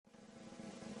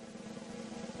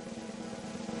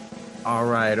All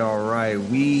right, all right.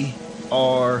 We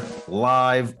are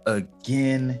live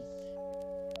again.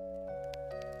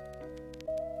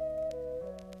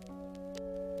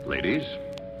 Ladies,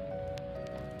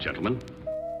 gentlemen.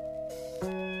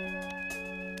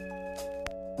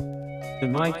 The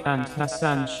Mike and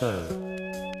Hassan Show.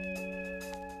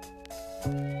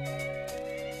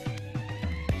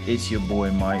 It's your boy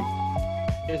Mike.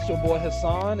 It's your boy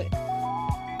Hassan.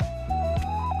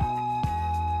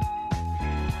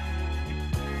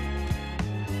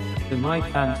 The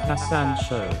Mike and Hassan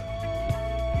Show.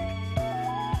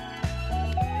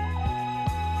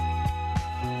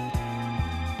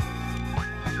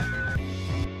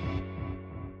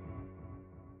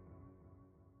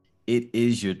 It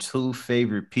is your two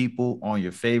favorite people on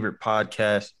your favorite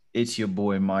podcast. It's your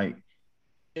boy Mike.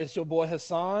 It's your boy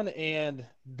Hassan. And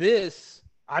this,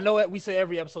 I know that we say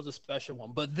every episode's a special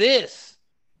one, but this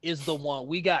is the one.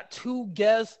 We got two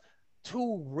guests,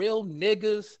 two real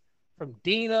niggas from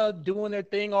Dina doing their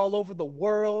thing all over the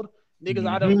world. Niggas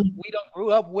we done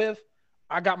grew up with.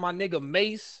 I got my nigga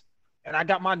Mase, and I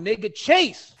got my nigga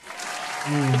Chase.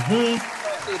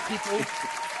 People.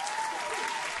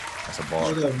 That's a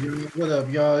bar. What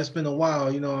up, y'all? It's been a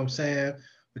while, you know what I'm saying?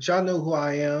 But y'all know who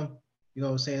I am. You know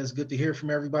what I'm saying? It's good to hear from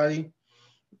everybody.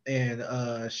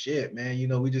 And shit, man, you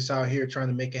know, we just out here trying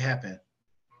to make it happen.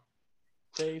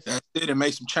 Chase. That's it, and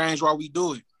make some change while we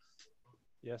do it.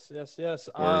 Yes.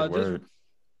 Word. Just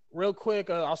real quick,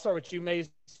 I'll start with you, Mace.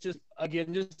 Just a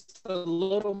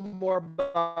little more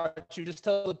about you. Just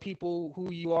tell the people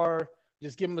who you are.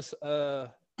 Just give them a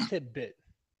tidbit.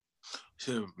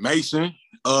 Mason,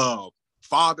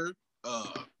 father,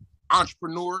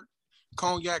 entrepreneur,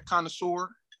 cognac connoisseur,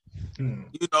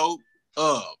 you know,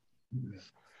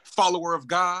 follower of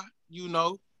God, you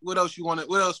know. What else you want to,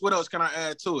 what else can I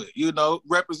add to it? You know,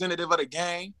 representative of the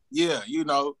game. Yeah, you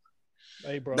know.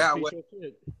 Hey, bro. That way.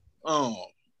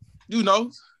 You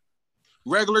know,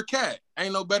 regular cat.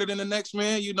 Ain't no better than the next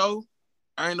man, you know.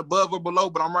 I ain't above or below,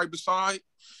 but I'm right beside,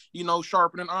 you know,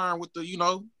 sharpening iron with the, you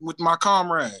know, with my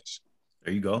comrades.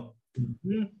 There you go.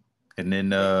 And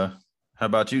then how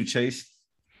about you, Chase?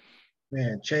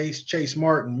 Man, Chase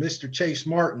Martin, Mr. Chase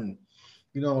Martin.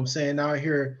 You know what I'm saying? Out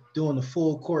here doing the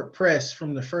full court press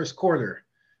from the first quarter.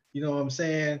 You know what I'm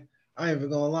saying? I ain't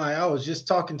even gonna lie. I was just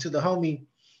talking to the homie.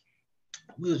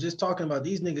 We was just talking about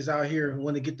these niggas out here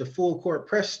when they get the full court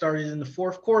press started in the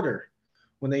fourth quarter.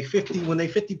 When they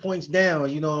 50 points down,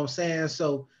 you know what I'm saying?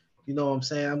 So, you know what I'm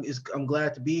saying? I'm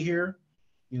glad to be here.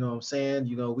 You know what I'm saying?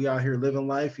 You know, we out here living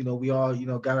life. You know, we all, you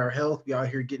know, got our health. We out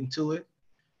here getting to it.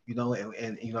 You know,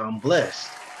 and you know, I'm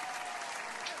blessed.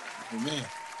 Amen.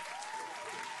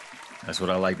 That's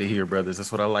what I like to hear, brothers.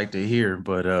 That's what I like to hear.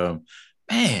 But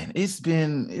man, it's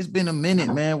been a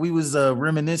minute, man. We was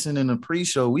reminiscing in the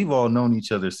pre-show. We've all known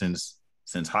each other since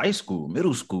high school,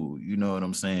 middle school. You know what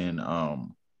I'm saying?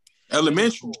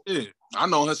 Elementary shit. I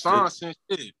know Hassan since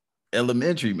shit.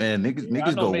 Elementary, man.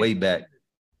 Niggas go way back.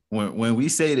 When we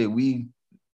say that we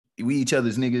each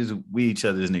other's niggas, we each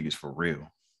other's niggas for real.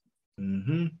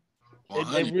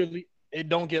 It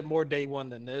don't get more day one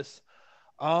than this.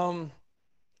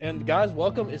 And guys,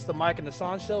 welcome. It's the Mike and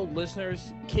Hassan Show.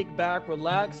 Listeners, kick back,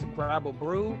 relax, grab a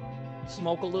brew,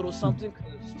 smoke a little something.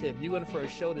 Because you in for a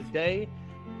show today.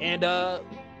 And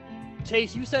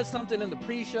Chase, you said something in the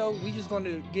pre-show. We just going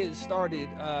to get started.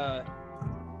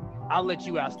 I'll let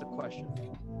you ask the question.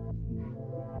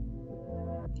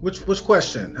 Which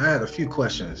question? I had a few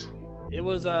questions. It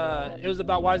was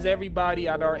about why is everybody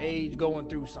at our age going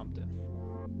through something?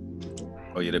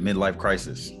 Oh yeah, the midlife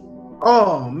crisis.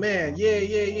 Oh man, yeah.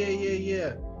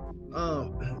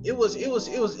 It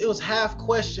was half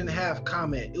question, half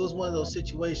comment. It was one of those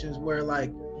situations where,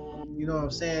 like, you know what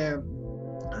I'm saying?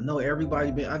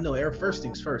 First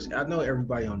things first, I know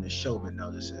everybody on this show been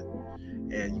noticing.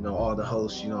 And you know, all the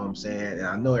hosts, you know what I'm saying? And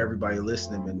I know everybody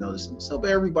listening been noticing. So but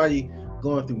everybody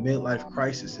going through midlife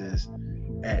crises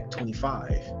at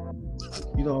 25.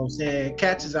 You know what I'm saying?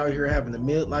 Cats is out here having a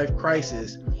midlife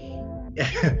crisis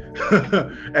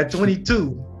at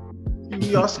 22.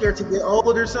 Y'all scared to get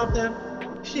old or something?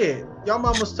 Shit, y'all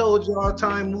mamas told y'all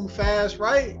time move fast,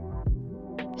 right?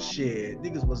 Shit,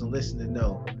 niggas wasn't listening,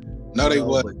 no. No, they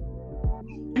wasn't.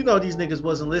 You know these niggas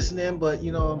wasn't listening, but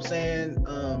you know what I'm saying?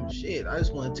 Shit, I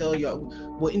just want to tell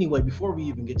y'all. Well, anyway, before we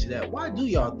even get to that, why do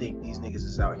y'all think these niggas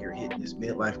is out here hitting this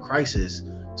midlife crisis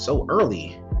so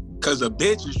early? Because a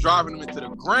bitch is driving them into the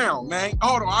ground, man.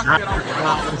 Hold on, I said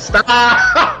I'm Stop.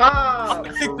 I'm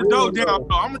gonna kick the door down.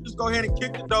 I'm gonna just go ahead and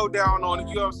kick the door down on it.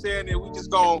 You know what I'm saying? And we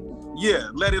just gonna,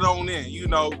 let it on in. You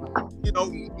know,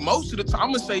 most of the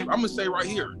time, I'm gonna say right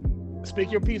here,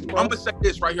 Speak your piece, bro. I'm gonna say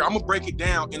this right here. I'm gonna break it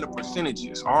down into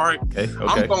percentages. All right. Okay.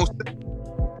 I'm gonna say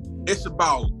it's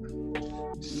about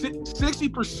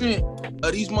 60%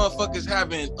 of these motherfuckers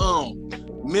having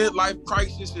midlife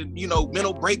crisis and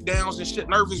mental breakdowns and shit,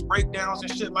 nervous breakdowns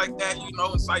and shit like that,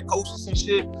 and psychosis and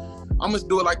shit. I'm gonna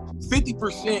do it like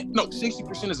 50%. No,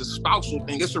 60% is a spousal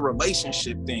thing. It's a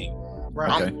relationship thing.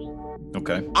 Right.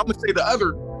 Okay. I'm gonna say the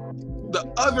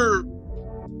other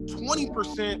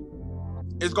 20%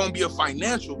 is gonna be a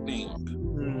financial thing.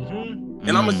 Mm-hmm.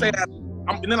 And I'm gonna say that,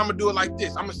 and then I'm gonna do it like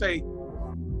this. I'm gonna say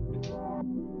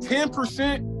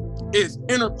 10% is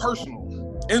interpersonal.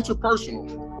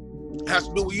 Has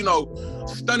to do with,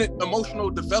 stunted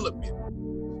emotional development,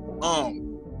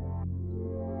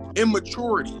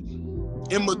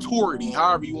 immaturity,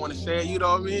 however you want to say it, you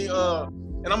know what I mean?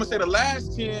 And I'm gonna say the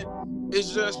last 10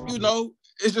 is just,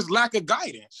 it's just lack of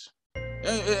guidance.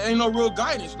 It ain't no real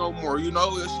guidance no more, it's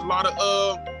a lot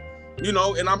of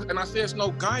and I say it's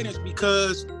no guidance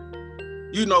because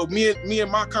me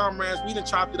and my comrades, we done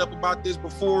chopped it up about this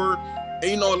before.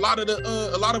 And a lot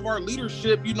of our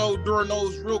leadership, during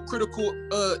those real critical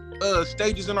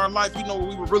stages in our life, where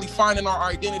we were really finding our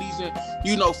identities and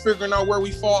figuring out where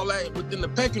we fall at within the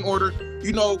pecking order,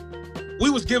 we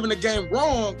was given the game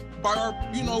wrong by our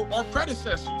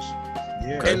predecessors.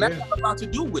 Yeah, and that's got a lot to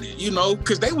do with it,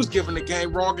 because they was given the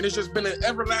game wrong, and it's just been an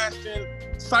everlasting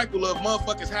cycle of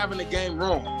motherfuckers having the game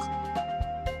wrong.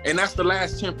 And that's the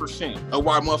last 10% of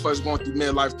why motherfuckers going through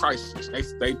midlife crisis.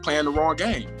 They playing the wrong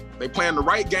game. They playing the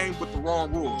right game with the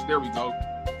wrong rules. There we go.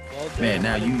 Man,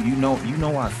 now you know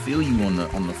I feel you on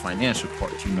the financial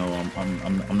part.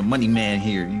 I'm the money man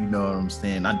here. You know what I'm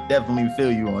saying? I definitely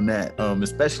feel you on that.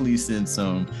 Especially since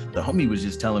the homie was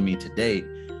just telling me today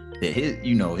that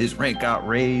his rent got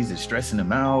raised. It's stressing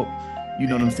him out. You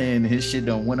know what I'm saying? His shit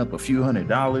done went up a few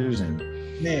 $100s, and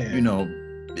man,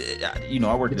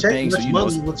 I work the thing, so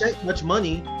will take much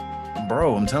money.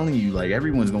 Bro, I'm telling you, like,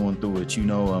 everyone's going through it.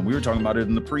 We were talking about it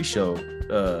in the pre-show.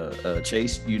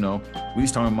 Chase, we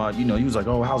was talking about, he was like,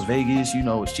 oh, how's Vegas?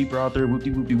 It's cheaper out there.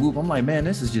 Whoopty whoopty whoop. I'm like, man,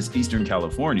 this is just Eastern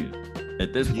California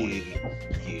at this point.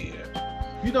 Yeah.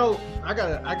 I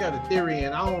got a theory,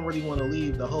 and I don't really want to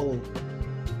leave the whole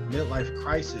midlife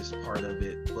crisis part of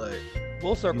it, but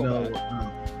we'll circle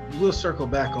back. We'll circle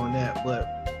back on that. But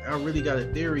I really got a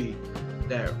theory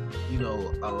that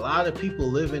a lot of people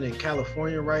living in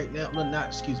California right now,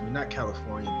 not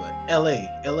California, but LA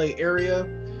area,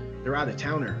 they're out of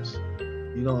towners.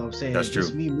 You know what I'm saying? That's true.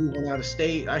 Just me moving out of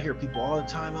state, I hear people all the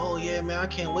time, oh yeah, man, I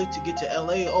can't wait to get to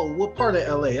LA. Oh, what part of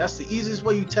LA? That's the easiest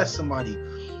way you test somebody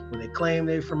when they claim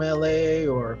they're from LA,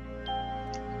 or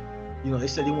they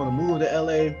said they want to move to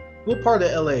LA. What part of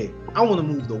LA? I want to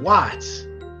move to Watts.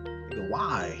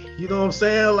 Why? You know what I'm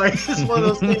saying? Like, it's one of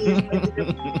those things.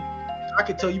 I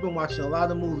can tell you've been watching a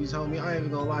lot of movies, homie. I ain't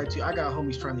even gonna lie to you. I got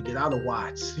homies trying to get out of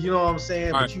Watts. You know what I'm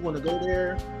saying? But you want to go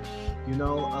there,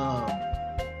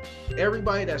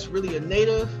 everybody that's really a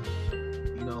native,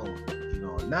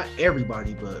 not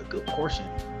everybody, but a good portion,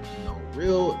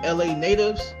 real LA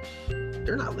natives,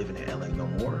 they're not living in LA no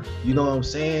more. You know what I'm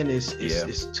saying? It's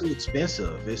too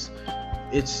expensive. It's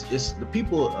the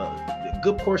people, a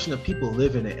good portion of people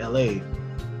living in LA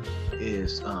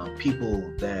is people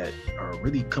that are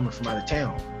really coming from out of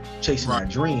town, chasing that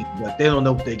dream, but they don't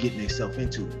know what they're getting themselves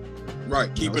into. Right,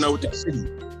 keeping up with the city.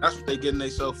 That's what they're getting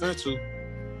themselves into.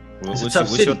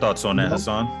 What's your thoughts on that,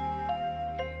 Hassan?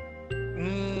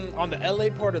 On the LA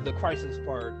part or the crisis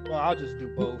part? Well, I'll just do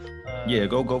both.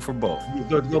 Go for both.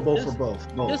 Go both for both.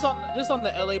 Just on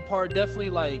the LA part,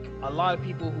 definitely, like, a lot of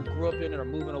people who grew up in it are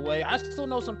moving away. I still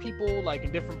know some people, like,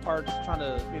 in different parts trying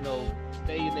to,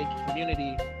 stay in their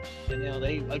community. And,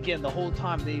 they, again, the whole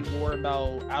time they worry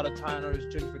about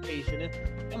out-of-towners, gentrification.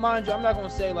 And mind you, I'm not going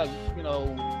to say, like,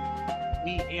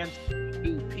 we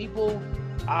anti-new people.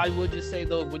 I would just say,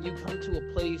 though, when you come to a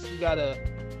place, you got to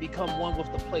become one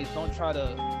with the place. Don't try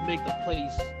to make the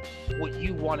place what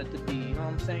you want it to be. You know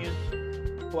what I'm saying?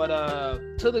 But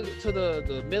to the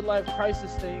midlife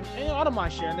crisis thing, and I don't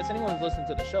mind sharing this. Anyone who's listening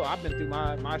to the show, I've been through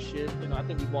my shit. I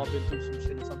think we've all been through some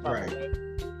shit in some type of way.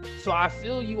 So I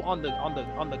feel you on the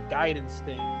guidance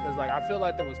thing, because, like, I feel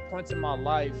like there was points in my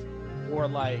life where,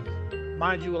 like,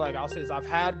 mind you, like, I'll say this, I've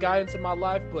had guidance in my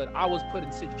life, but I was put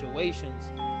in situations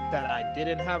that I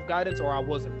didn't have guidance or I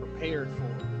wasn't prepared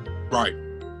for. Right.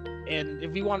 And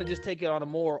if we want to just take it on a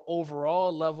more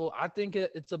overall level, I think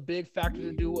it's a big factor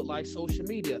to do with, like, social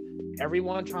media.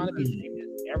 Everyone trying to be famous,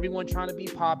 everyone trying to be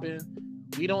popping.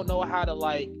 We don't know how to,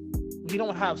 like, we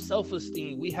don't have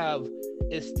self-esteem. We have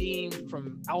esteem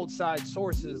from outside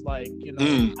sources, like,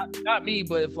 not me,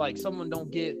 but if, like, someone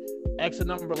don't get X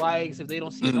number of likes, if they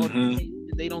don't see a notification,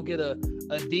 if they don't get a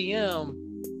DM,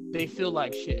 they feel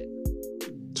like shit.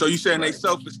 So you saying their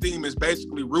self-esteem is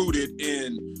basically rooted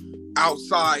in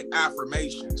outside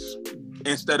affirmations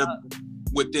instead of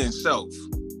within self.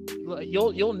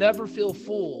 You'll never feel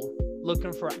full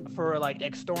looking for like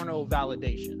external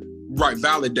validation. Right,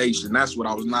 validation. That's what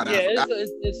I was not after. Yeah,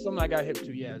 it's something I got hip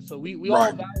to. Yeah, so we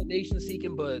all validation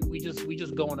seeking, but we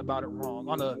just going about it wrong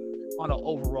on an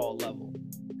overall level.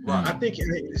 Right. I think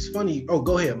it's funny. Oh,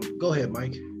 go ahead,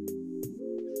 Mike.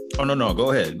 Oh no,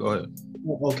 go ahead.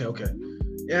 Okay.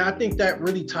 Yeah, I think that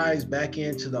really ties back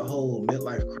into the whole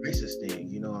midlife crisis thing.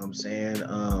 You know what I'm saying?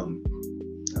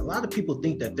 A lot of people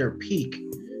think that their peak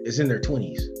is in their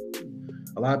 20s.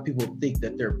 A lot of people think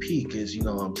that their peak is, you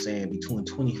know what I'm saying, between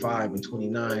 25 and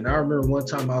 29. I remember one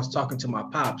time I was talking to my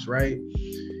pops, right?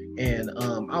 And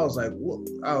I was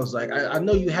like, I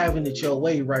know you having it your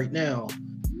way right now,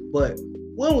 but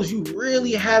when was you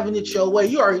really having it your way?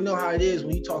 You already know how it is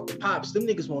when you talk to pops. Them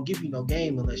niggas won't give you no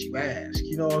game unless you ask.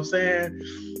 You know what I'm saying?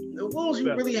 When was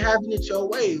you really having it your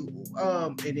way?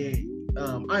 And then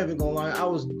I ain't even gonna lie, I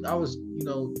was, you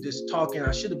know, just talking.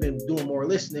 I should have been doing more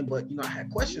listening, but you know, I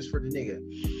had questions for the nigga.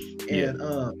 And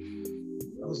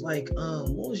I was like,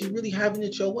 when was you really having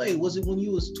it your way? Was it when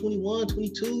you was 21,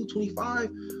 22, 25?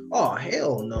 Oh,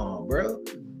 hell no, bro.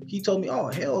 He told me, oh,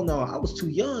 hell no, I was too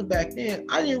young back then.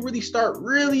 I didn't really start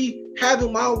really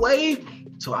having my way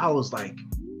till I was like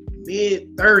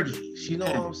mid-30s, you know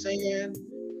what I'm saying?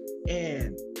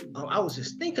 And I was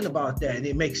just thinking about that, and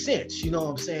it makes sense, you know what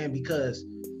I'm saying? Because,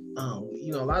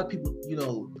 you know, a lot of people, you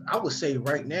know, I would say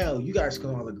right now, you guys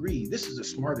can all agree, this is the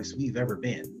smartest we've ever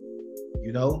been,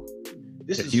 you know?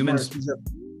 This is humans? the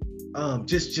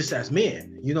smartest just as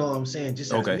men, you know what I'm saying?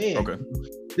 Just as men. Okay.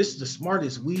 This is the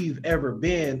smartest we've ever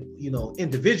been, you know,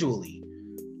 individually.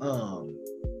 And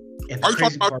the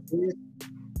crazy part is,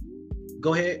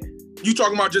 go ahead. You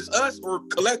talking about just us or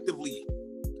collectively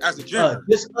as a gender?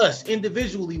 Just us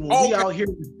individually when we out here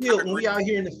in the field. When we out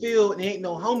here in the field and ain't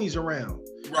no homies around.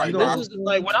 Right. You know this is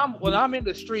like when I'm in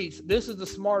the streets. This is the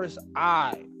smartest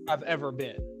I've ever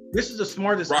been. This is the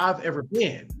smartest I've ever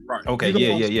been. Right. Okay. You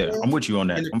know yeah. I'm with you on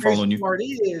that. And I'm following you. The part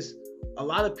is, a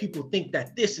lot of people think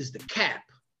that this is the cap,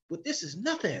 but this is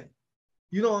nothing.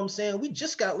 You know what I'm saying? We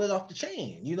just got let off the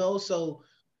chain, you know? So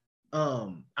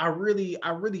I really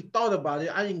thought about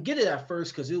it. I didn't get it at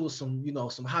first because it was some, you know,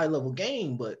 some high level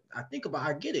game, but I think about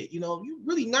I get it. You know, you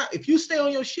really not, if you stay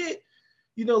on your shit,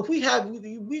 you know, if we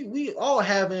all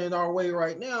have it in our way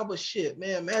right now, but shit,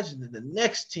 man, imagine in the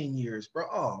next 10 years, bro.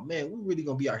 Oh man, we really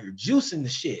gonna be out here juicing the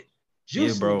shit.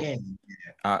 Juicing bro. The game.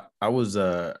 I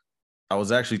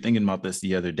was actually thinking about this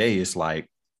the other day. It's like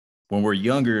when we're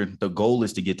younger, the goal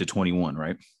is to get to 21,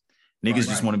 right? Niggas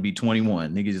just want to be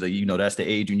 21. Niggas, like, you know, that's the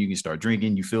age when you can start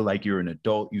drinking. You feel like you're an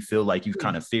adult. You feel like you've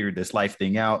kind of figured this life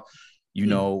thing out. You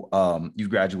know, you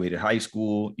graduated high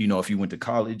school. You know, if you went to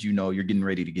college, you know, you're getting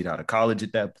ready to get out of college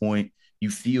at that point. You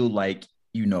feel like,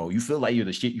 you know, you feel like you're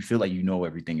the shit. You feel like you know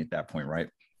everything at that point, right?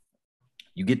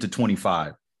 You get to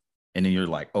 25 and then you're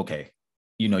like, okay,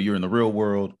 you know, you're in the real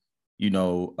world. You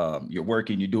know, you're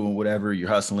working, you're doing whatever, you're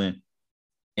hustling.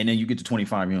 And then you get to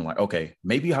 25 and you're like, okay,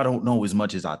 maybe I don't know as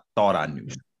much as I thought I knew.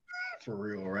 For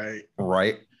real, right?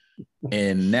 Right.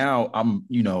 And now I'm,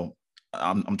 you know,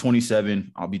 I'm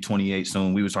 27. I'll be 28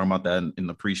 soon. We were talking about that in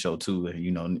the pre-show too. And,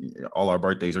 you know, all our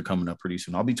birthdays are coming up pretty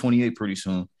soon. I'll be 28 pretty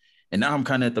soon. And now I'm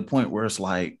kind of at the point where it's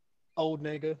like, old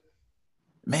nigga.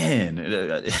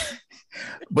 Man,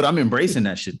 but I'm embracing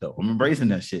that shit though. I'm embracing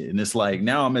that shit. And it's like,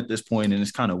 now I'm at this point and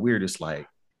it's kind of weird. It's like,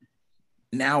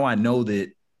 now I know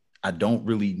that I don't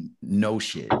really know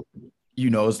shit. You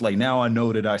know, it's like, now I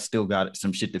know that I still got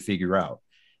some shit to figure out,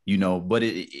 you know, but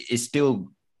it's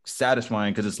still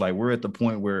satisfying because it's like, we're at the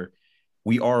point where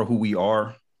we are who we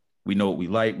are. We know what we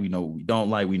like. We know what we don't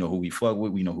like. We know who we fuck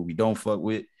with. We know who we don't fuck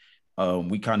with.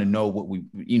 We kind of know what we,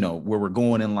 you know, where we're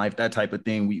going in life, that type of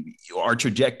thing. Our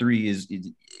trajectory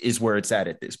is where it's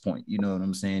at this point. You know what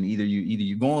I'm saying? Either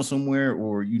you're going somewhere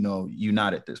or, you know, you're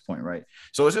not at this point. Right.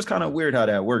 So it's just kind of weird how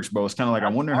that works, bro. It's kind of like, I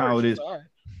wonder how it is.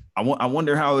 I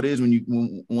wonder how it is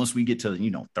once we get to, you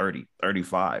know, 30,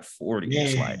 35, 40,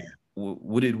 it's like,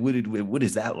 what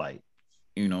is that like?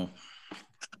 You know?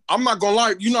 I'm not gonna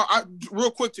lie, you know, real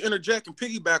quick to interject and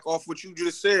piggyback off what you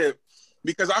just said,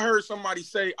 because I heard somebody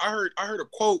say, I heard a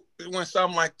quote that went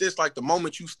something like this, like the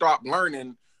moment you stop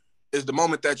learning is the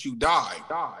moment that you die.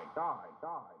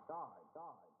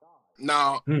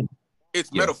 Now,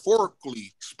 it's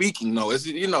metaphorically speaking, though. It's,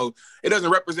 you know, it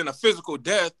doesn't represent a physical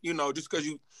death, you know, just because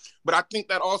you, but I think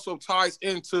that also ties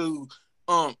into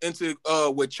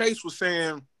what Chase was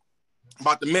saying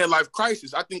about the midlife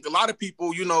crisis. I think a lot of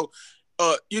people,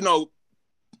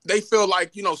 they feel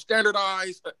like,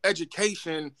 standardized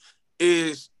education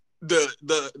is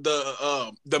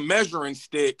the measuring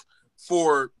stick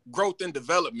for growth and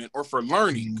development or for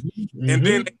learning. Mm-hmm. And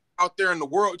then out there in the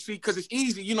world, see, because it's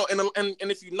easy,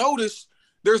 and if you notice,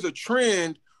 there's a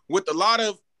trend with a lot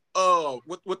of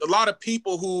with a lot of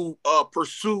people who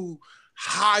pursue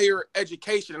higher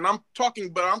education, and I'm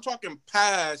talking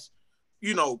past,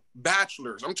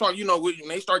 bachelors. I'm talking, when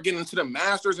they start getting into the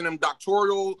masters and them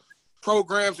doctoral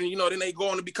programs, and then they go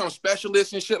on to become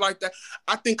specialists and shit like that.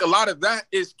 I think a lot of that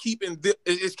is keeping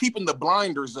the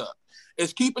blinders up.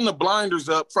 It's keeping the blinders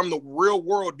up from the real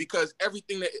world, because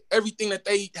everything that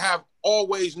they have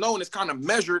always known is kind of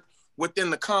measured within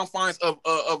the confines of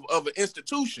an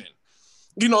institution.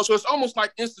 So it's almost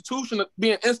like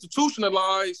being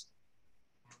institutionalized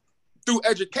through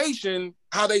education,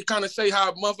 how they kind of say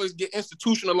how motherfuckers get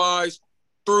institutionalized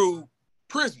through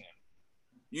prison.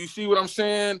 You see what I'm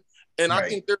saying? And right. I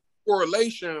think there's a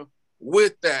correlation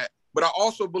with that. But I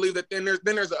also believe that then there's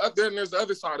the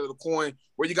other side of the coin,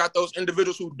 where you got those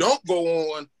individuals who don't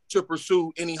go on to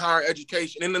pursue any higher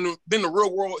education. And then the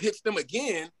real world hits them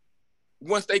again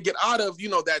once they get out of,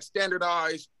 that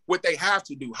standardized, what they have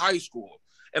to do, high school.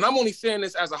 And I'm only saying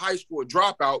this as a high school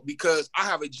dropout because I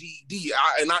have a GED.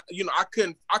 I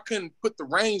couldn't put the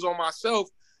reins on myself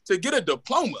to get a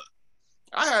diploma.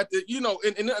 I had to,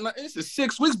 and this is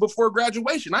 6 weeks before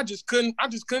graduation. I just couldn't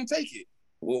take it.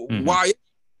 Mm-hmm. Why?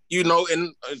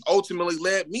 And ultimately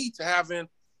led me to having,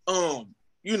 a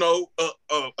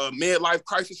midlife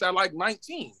crisis at like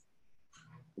 19,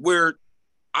 where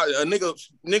a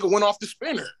nigga went off the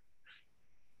spinner.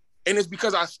 And it's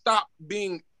because I stopped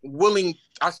being willing.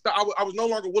 I was no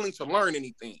longer willing to learn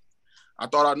anything. I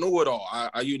thought I knew it all.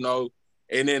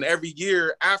 And then every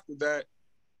year after that,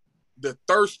 the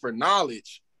thirst for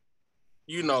knowledge,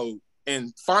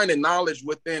 and finding knowledge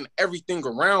within everything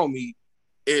around me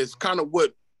is kind of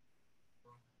what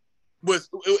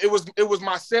it was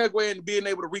my segue into being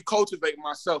able to recultivate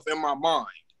myself in my mind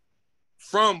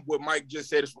from what Mike just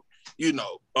said,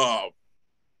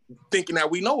 thinking that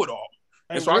we know it all.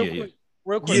 And so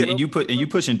real quick. Yeah, you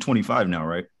pushing 25 now,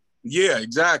 right? Yeah,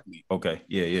 exactly. Okay.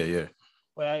 Yeah.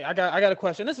 Well, I got a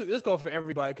question. This goes for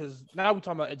everybody, because now we're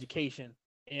talking about education,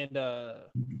 and I'm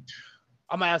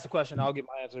gonna ask the question. I'll get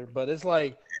my answer, but it's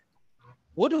like,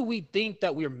 what do we think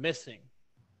that we're missing?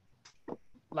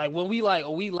 Like, when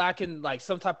are we lacking like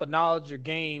some type of knowledge or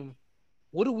game?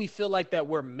 What do we feel like that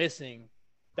we're missing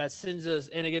that sends us?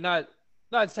 And again,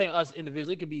 not saying us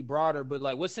individually, it could be broader, but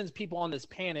like, what sends people on this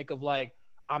panic of like,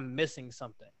 I'm missing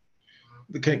something?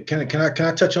 Can I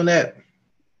touch on that?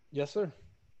 Yes, sir.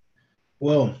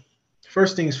 Well,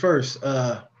 first things first.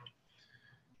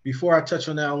 Before I touch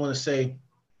on that, I want to say,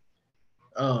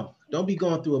 don't be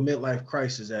going through a midlife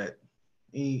crisis at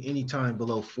any time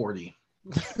below 40.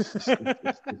 It's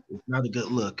not a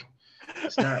good look.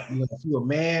 It's not. If you're a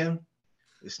man,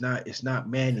 it's not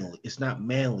manual. It's not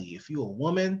manly. If you're a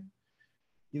woman,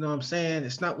 you know what I'm saying?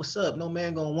 It's not what's up. No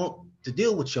man gonna want to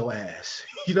deal with your ass.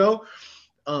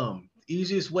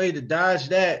 Easiest way to dodge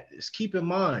that is keep in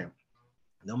mind,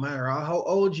 no matter how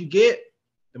old you get,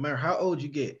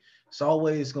 it's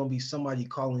always gonna be somebody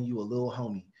calling you a little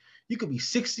homie. You could be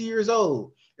 60 years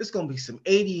old. It's gonna be some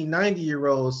 80,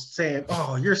 90-year-olds saying,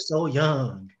 "Oh, you're so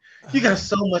young. You got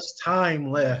so much time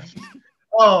left.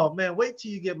 Oh man, wait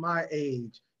till you get my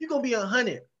age. You're gonna be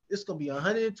 100. It's gonna be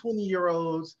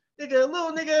 120-year-olds. Nigga,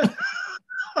 little nigga.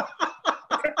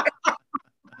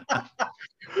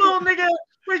 Little nigga,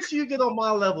 wait till you get on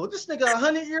my level. This nigga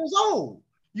 100 years old.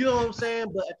 You know what I'm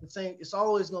saying? But at the same, it's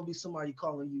always gonna be somebody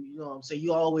calling you. You know what I'm saying?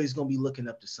 You're always gonna be looking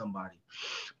up to somebody.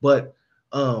 But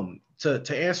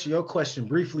to answer your question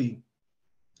briefly,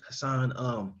 Hassan,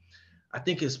 I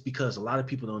think it's because a lot of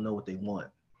people don't know what they want.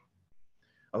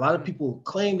 A lot of people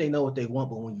claim they know what they want,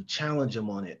 but when you challenge them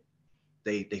on it,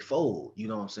 they fold. You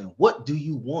know what I'm saying? What do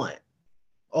you want?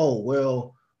 Oh,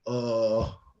 well,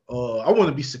 I want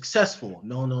to be successful.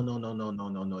 No.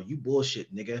 You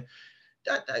bullshit, nigga.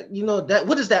 That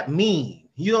what does that mean?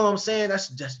 You know what I'm saying? That's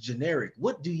just generic.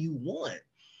 What do you want?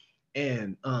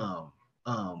 And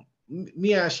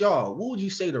me ask y'all, what would you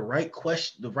say the right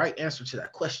answer to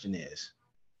that question is?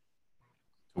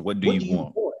 What do you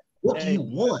want? What do you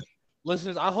want?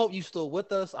 Listeners, I hope you still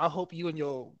with us. I hope you and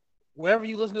your wherever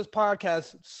you listen to this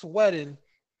podcast sweating,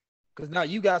 because now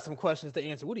you got some questions to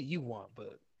answer. What do you want?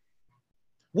 But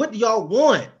what do y'all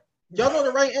want? Y'all know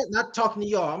the right answer. Not talking to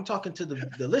y'all. I'm talking to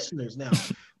the listeners now.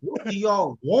 What do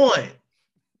y'all want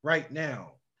right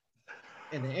now?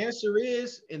 And the answer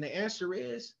is,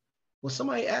 when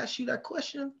somebody asks you that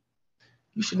question,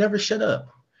 You should never shut up.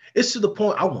 It's to the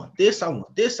point, I want this, I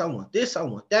want this, I want this, I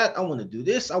want that, I want to do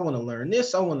this, I want to learn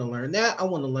this, I want to learn that, I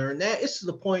want to learn that. It's to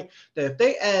the point that if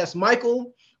they ask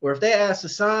Michael, or if they ask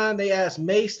Hassan, they ask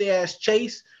Mase, they ask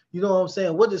Chase, you know what I'm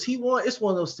saying? What does he want? It's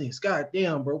one of those things. God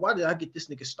damn, bro, why did I get this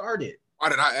nigga started? Why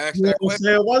did I ask You know that what I'm question?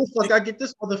 saying? Why the fuck I get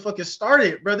this motherfucker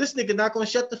started, bro? This nigga not gonna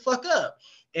shut the fuck up.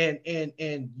 And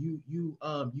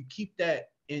you keep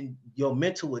that in your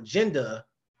mental agenda,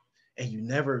 and you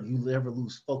never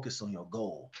lose focus on your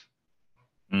goal.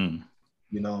 Mm.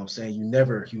 You know what I'm saying? You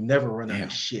never run out Damn.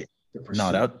 of shit to pursue.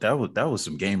 No, that was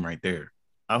some game right there.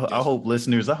 I hope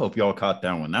listeners, I hope y'all caught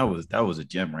that one. That was a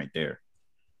gem right there.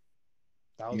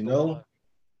 That was You the know? one.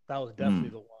 That was definitely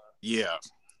the one. Yeah.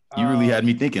 You really had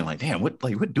me thinking, like, damn, what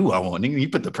do I want? Nigga, you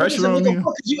put the pressure on me.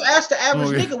 Because you asked the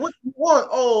average nigga, what do you want?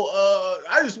 Oh,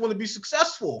 I just want to be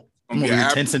successful. I'm over here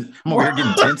tense and I'm over here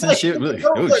getting tense and shit.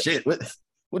 Oh shit,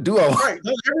 what do I want? Right.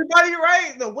 Everybody,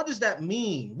 right? No, what does that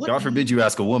mean? What God forbid you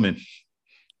ask a woman.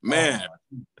 Man.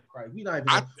 Right. We not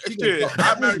even.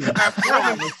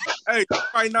 Hey,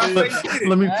 right now,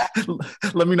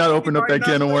 let me not open up that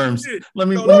can of worms. Let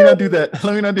me not do that.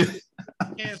 Let me not do that.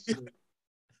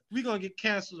 We're gonna get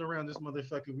canceled around this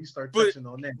motherfucker. We start touching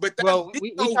on that. But bro,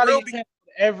 we try to get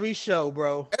every show,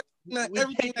 bro.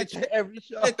 Everything every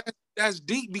show. That's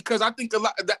deep, because I think a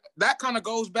lot that kind of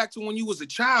goes back to when you was a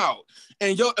child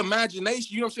and your imagination.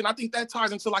 You know what I'm saying? I think that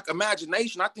ties into like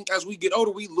imagination. I think as we get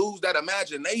older, we lose that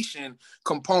imagination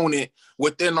component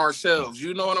within ourselves.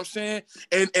 You know what I'm saying?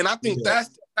 And I think that's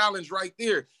the challenge right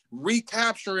there,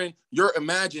 recapturing your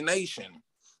imagination,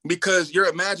 because your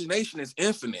imagination is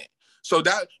infinite. So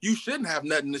that you shouldn't have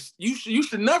nothing to, you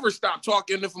should never stop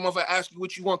talking if a motherfucker asks you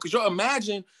what you want, because your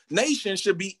imagination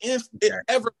should be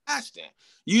everlasting.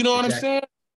 You know what I'm saying?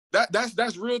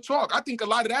 That's real talk. I think a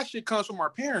lot of that shit comes from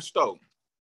our parents though.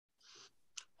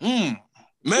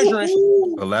 Measuring.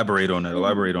 Elaborate on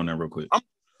that real quick.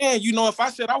 And you know, if I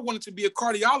said I wanted to be a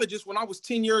cardiologist when I was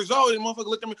 10 years old, and motherfucker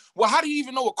looked at me, well, how do you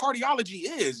even know what cardiology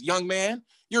is, young man?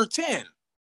 You're 10.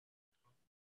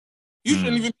 You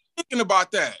shouldn't even be thinking about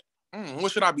that.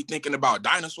 What should I be thinking about?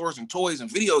 Dinosaurs and toys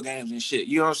and video games and shit.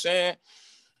 You know what I'm saying?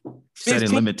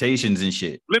 Setting limitations and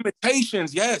shit.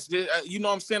 Limitations, yes. You know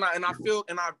what I'm saying? I am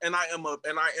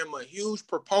a huge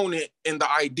proponent in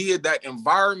the idea that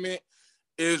environment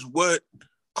is what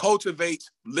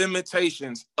cultivates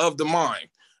limitations of the mind.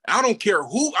 I don't care and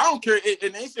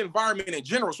it's environment in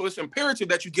general. So it's imperative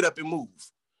that you get up and move.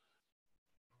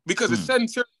 Because a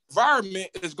sedentary environment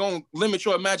is going to limit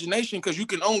your imagination, because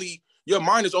your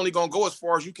mind is only going to go as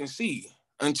far as you can see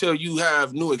until you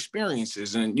have new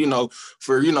experiences. And, you know,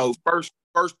 for, you know, first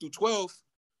through 12th,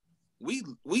 we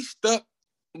stuck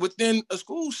within a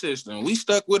school system. We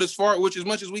stuck with as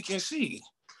much as we can see.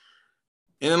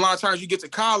 And a lot of times you get to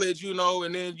college, you know,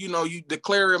 and then, you know, you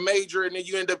declare a major and then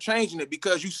you end up changing it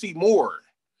because you see more.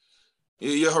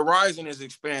 Your horizon is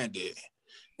expanded.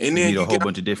 And then you meet a whole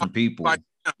bunch of different people. Like,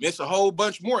 it's a whole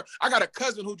bunch more. I got a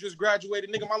cousin who just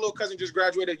graduated. Nigga, my little cousin just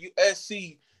graduated at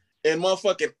USC in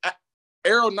motherfucking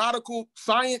aeronautical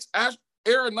science,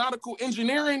 aeronautical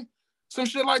engineering, some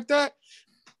shit like that.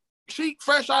 She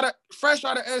fresh out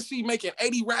of SC making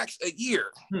 80 racks a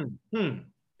year.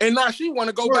 And now she want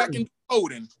to go back and do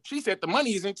coding. She said the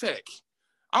money is in tech.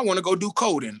 I want to go do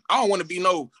coding. I don't want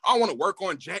to work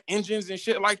on jet engines and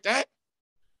shit like that.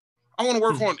 I want to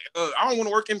work on, I don't want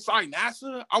to work inside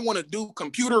NASA. I want to do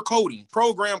computer coding,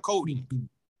 program coding.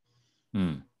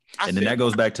 And then that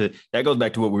goes back to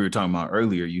what we were talking about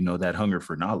earlier, you know, that hunger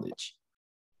for knowledge,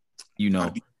 you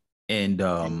know, and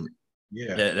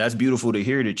that's beautiful to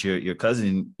hear that your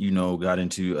cousin, you know, got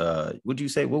into, what'd you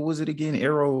say? What was it again?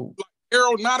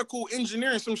 Aeronautical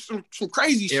engineering, some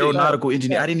crazy shit. Aeronautical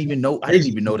engineering. I didn't even know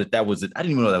that was it. I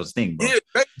didn't even know that was a thing, bro. Yeah,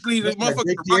 basically this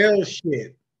motherfucker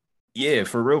shit. Yeah,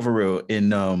 for real. And you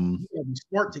gotta be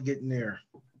smart to get in there.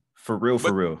 For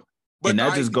real. And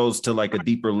that just goes to like a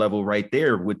deeper level right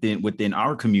there within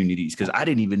our communities, because I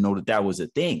didn't even know that was a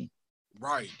thing.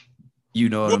 Right. You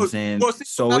know what I'm saying?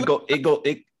 So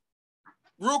it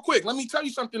real quick, let me tell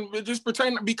you something just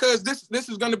pertaining, because this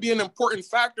is going to be an important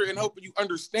factor in helping you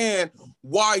understand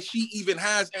why she even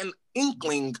has an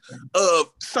inkling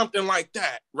of something like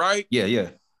that, right? Yeah.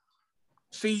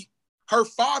 See, her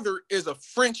father is a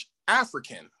French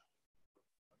African.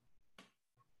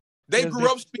 They grew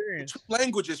up speaking two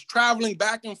languages, traveling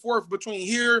back and forth between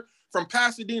here, from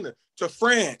Pasadena to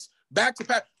France,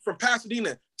 from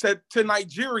Pasadena to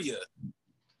Nigeria.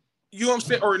 You know what I'm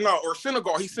saying? Or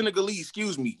Senegal. He's Senegalese,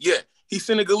 excuse me. Yeah, he's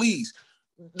Senegalese.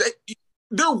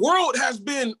 Their world has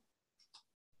been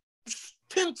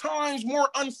 10 times more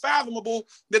unfathomable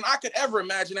than I could ever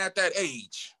imagine at that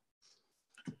age.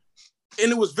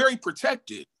 And it was very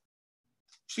protected.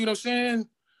 See what I'm saying?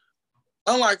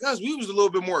 Unlike us, we was a little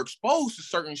bit more exposed to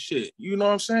certain shit. You know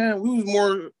what I'm saying? We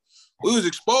was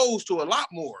exposed to a lot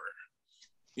more.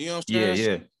 You know what I'm saying?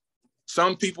 Yeah.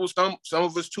 Some people, some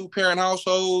of us 2-parent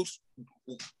households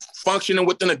functioning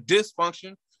within a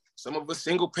dysfunction. Some of us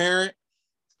single parent.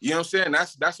 You know what I'm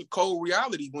saying? That's a cold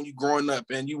reality when you growing up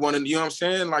and you want to, you know what I'm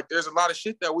saying? Like there's a lot of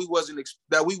shit that we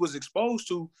was exposed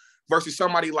to versus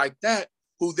somebody like that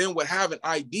who then would have an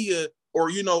idea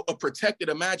or, you know, a protected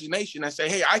imagination and say,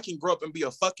 hey, I can grow up and be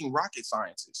a fucking rocket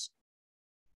scientist.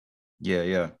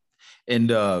 Yeah. And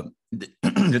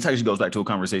this actually goes back to a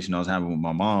conversation I was having with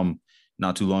my mom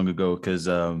not too long ago. Cause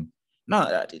I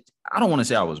don't want to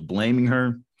say I was blaming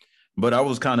her, but I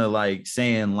was kind of like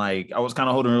saying, like, I was kind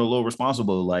of holding her a little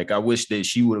responsible. Like, I wish that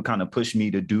she would have kind of pushed me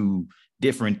to do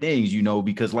different things, you know,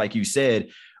 because like you said,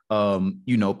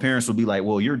 you know, parents will be like,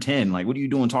 well, you're 10. Like, what are you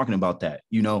doing talking about that?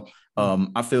 You know,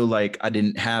 I feel like I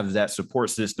didn't have that support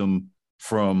system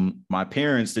from my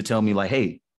parents to tell me like,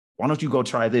 hey, why don't you go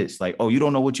try this? Like, oh, you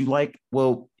don't know what you like?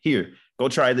 Well, here, go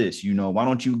try this. You know, why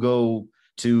don't you go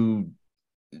to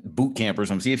boot camp or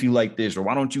something, see if you like this, or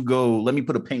why don't you go, let me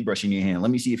put a paintbrush in your hand, let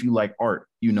me see if you like art.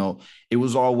 You know, it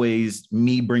was always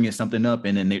me bringing something up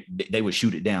and then they would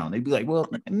shoot it down. They'd be like, well,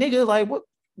 nigga, like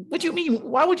what you mean,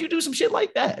 why would you do some shit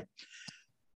like that?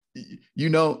 You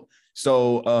know,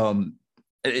 so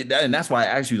and that's why I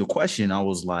asked you the question. I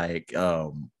was like,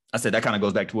 I said that kind of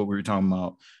goes back to what we were talking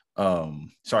about.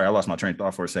 Sorry, I lost my train of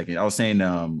thought for a second. I was saying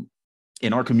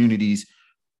in our communities,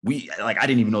 I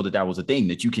didn't even know that was a thing,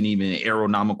 that you can even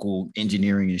aeronautical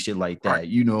engineering and shit like that. Right.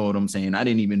 You know what I'm saying? I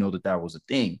didn't even know that was a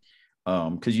thing.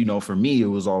 Cause you know, for me, it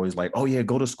was always like, oh yeah,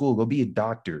 go to school, go be a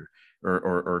doctor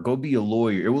or go be a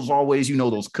lawyer. It was always, you know,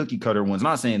 those cookie cutter ones.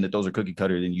 Not saying that those are cookie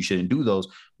cutter, then you shouldn't do those,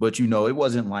 but you know, it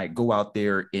wasn't like go out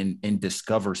there and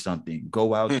discover something,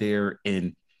 go out there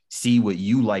and see what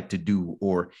you like to do,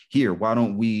 or here, why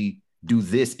don't we do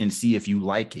this and see if you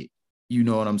like it? You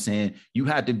know what I'm saying? You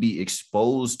had to be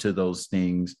exposed to those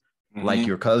things like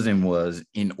your cousin was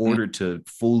in order to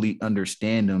fully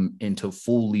understand them and to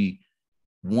fully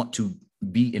want to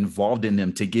be involved in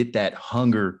them, to get that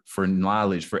hunger for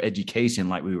knowledge, for education,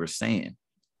 like we were saying.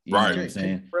 You know what I'm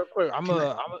saying? Real quick, I'm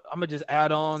gonna just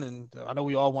add on, and I know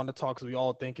we all want to talk because we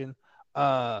all thinking.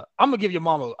 I'm gonna give your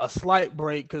mom a slight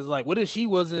break because, like, what if she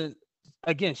wasn't?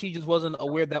 Again, she just wasn't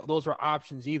aware that those were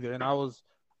options either, and I was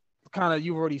kind of,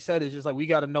 you've already said, it's just like we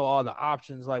got to know all the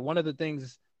options. Like one of the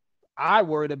things I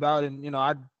worried about, and you know,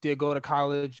 I did go to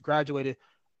college, graduated.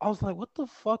 I was like, what the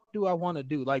fuck do I want to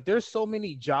do? Like, there's so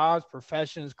many jobs,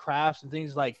 professions, crafts, and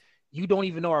things like you don't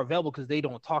even know are available because they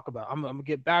don't talk about. I'm gonna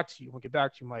get back to you.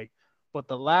 Mike. But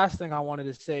the last thing I wanted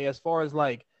to say, as far as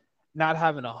like not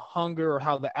having a hunger, or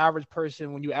how the average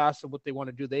person, when you ask them what they want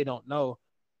to do, they don't know.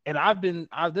 And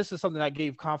this is something that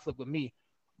gave conflict with me.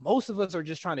 Most of us are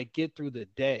just trying to get through the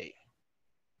day.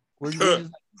 We're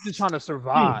just trying to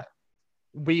survive,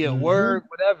 be at work,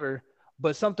 whatever.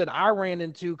 But something I ran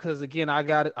into, because again, I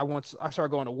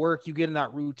started going to work. You get in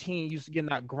that routine, you used to get in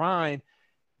that grind.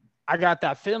 I got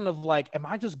that feeling of like, am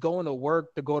I just going to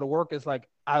work to go to work? It's like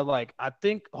I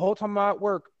think the whole time I'm at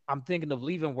work, I'm thinking of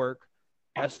leaving work.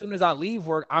 As soon as I leave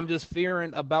work, I'm just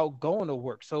fearing about going to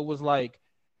work. So it was like,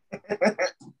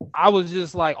 I was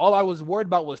just like, all I was worried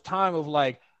about was time of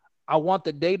like, I want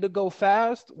the day to go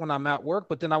fast when I'm at work,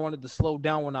 but then I wanted to slow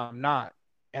down when I'm not.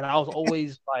 And I was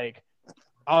always like,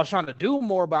 I was trying to do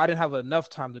more, but I didn't have enough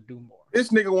time to do more. This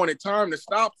nigga wanted time to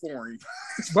stop for him.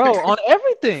 Bro, on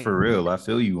everything. For real. I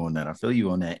feel you on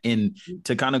that. And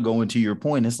to kind of go into your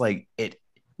point, it's like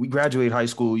we graduate high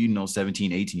school, you know,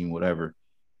 17, 18, whatever.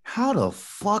 How the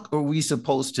fuck are we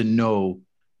supposed to know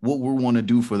what we want to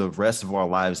do for the rest of our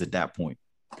lives at that point?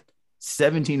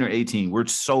 17 or 18, we're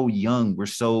so young.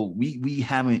 We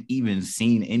haven't even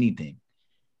seen anything.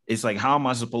 It's like, how am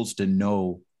I supposed to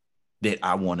know that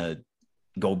I want to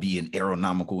go be an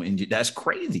aeronautical engineer? That's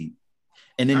crazy.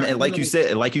 And then, like you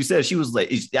said, she was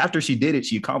like, after she did it,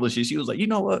 she accomplished it. She was like, you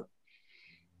know what?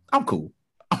 I'm cool.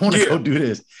 I want to go do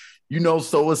this. You know,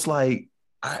 so it's like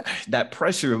that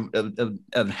pressure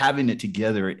of having it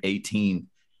together at 18.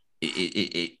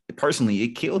 It personally,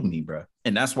 it killed me, bro.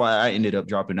 And that's why I ended up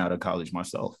dropping out of college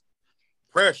myself.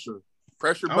 Pressure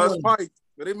bust pipe,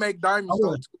 but they make diamonds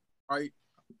though too, right?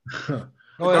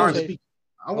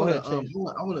 I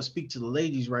want to speak to the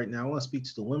ladies right now. I want to speak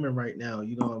to the women right now.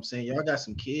 You know what I'm saying? Y'all got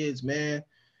some kids, man,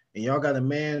 and y'all got a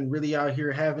man really out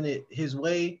here having it his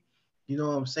way. You know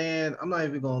what I'm saying? I'm not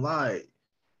even gonna lie.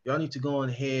 Y'all need to go on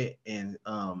ahead and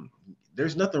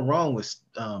there's nothing wrong with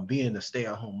being a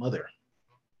stay-at-home mother.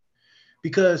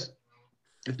 Because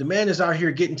if the man is out here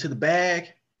getting to the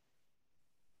bag,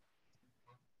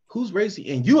 who's raising,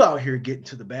 and you out here getting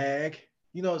to the bag?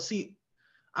 You know, see,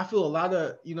 I feel a lot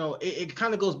of, you know, it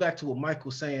kind of goes back to what Mike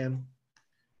was saying.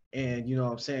 And, you know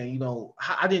what I'm saying? You know,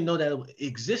 I didn't know that it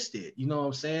existed, you know what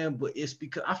I'm saying? But it's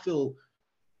because I feel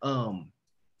in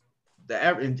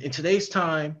today's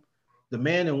time, the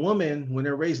man and woman, when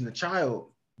they're raising a child,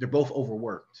 they're both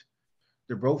overworked.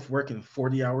 They're both working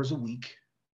 40 hours a week.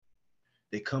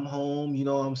 They come home, you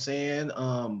know what I'm saying?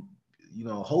 You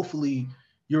know, hopefully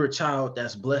you're a child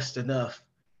that's blessed enough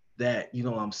that, you know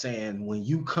what I'm saying, when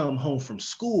you come home from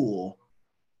school,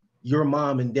 your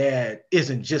mom and dad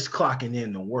isn't just clocking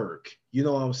in to work. You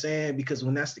know what I'm saying? Because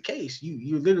when that's the case,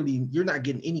 you're not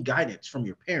getting any guidance from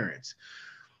your parents.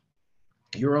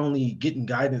 You're only getting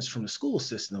guidance from the school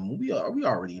system. We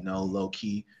already know, low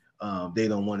key, they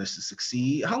don't want us to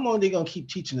succeed. How long are they gonna keep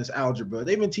teaching us algebra?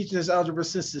 They've been teaching us algebra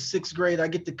since the 6th grade. I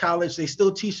get to college, they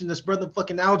still teaching us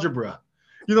fucking algebra.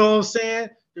 You know what I'm saying?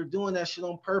 They're doing that shit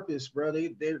on purpose, bro.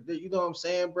 They you know what I'm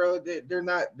saying, bro? They're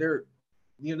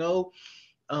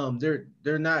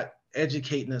not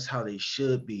educating us how they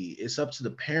should be. It's up to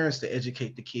the parents to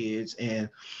educate the kids. And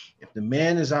if the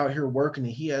man is out here working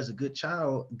and he has a good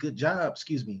job,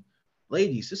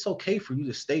 ladies, it's okay for you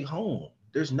to stay home.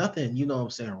 There's nothing, you know what I'm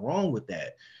saying, wrong with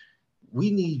that.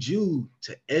 We need you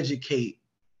to educate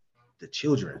the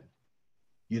children.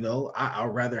 You know, I'd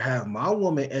rather have my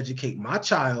woman educate my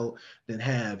child than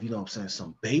have, you know what I'm saying,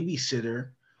 some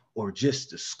babysitter or just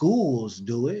the schools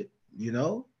do it, you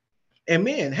know? And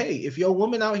man, hey, if your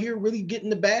woman out here really getting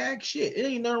the bag, shit, it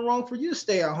ain't nothing wrong for you to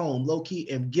stay at home, low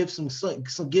key, and give some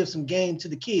game to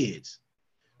the kids.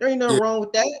 There ain't nothing wrong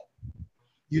with that,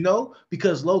 you know,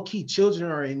 because low key children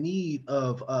are in need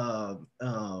of a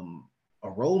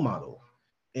role model.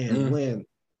 And when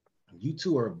you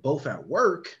two are both at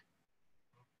work,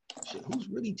 shit, who's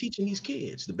really teaching these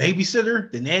kids? The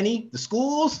babysitter, the nanny, the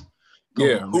schools? Come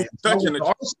on, man.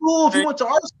 If you went to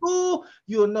our school,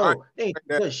 you'll know they ain't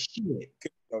that shit.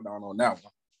 Go down on that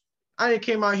one. I ain't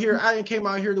came out here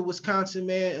to Wisconsin,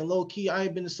 man, and low key, I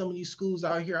ain't been to some of these schools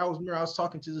out here. I was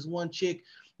talking to this one chick,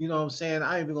 you know what I'm saying?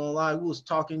 I ain't even gonna lie, we was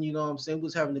talking, you know what I'm saying? We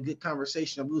was having a good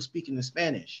conversation. We was speaking in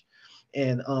Spanish.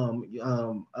 And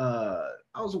your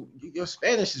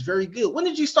Spanish is very good. When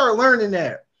did you start learning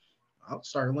that? I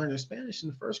started learning Spanish in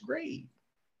the 1st grade.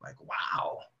 Like,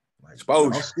 wow. Like,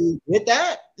 y'all school did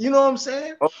that? You know what I'm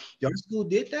saying? Y'all school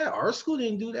did that? Our school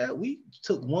didn't do that. We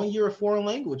took 1 year of foreign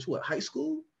language. What, high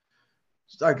school?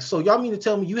 Like, so y'all mean to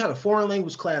tell me you had a foreign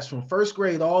language class from 1st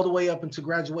grade all the way up into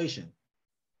graduation?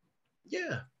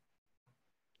 Yeah.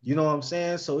 You know what I'm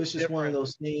saying? So it's just one of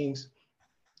those things.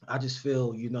 I just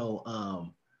feel, you know,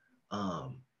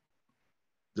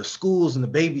 the schools and the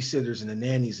babysitters and the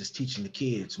nannies is teaching the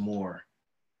kids more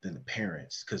than the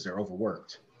parents because they're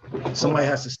overworked. Somebody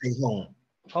has to stay home.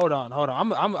 Hold on.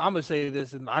 I'm gonna say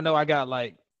this, and I know I got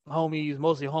like homies,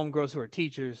 mostly homegirls who are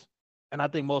teachers, and I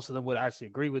think most of them would actually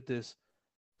agree with this.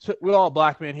 So we're all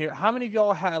black men here. How many of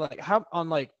y'all had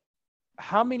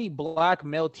how many black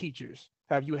male teachers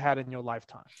have you had in your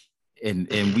lifetime? And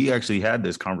we actually had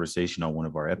this conversation on one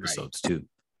of our episodes too.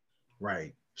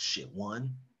 Right. Shit.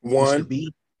 One. Mr.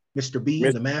 B,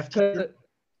 the math teacher.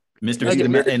 Mr. B,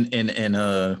 and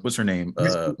what's her name?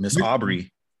 Miss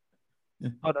Aubrey.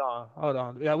 Hold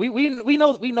on. Yeah, we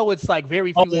know it's like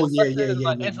very few.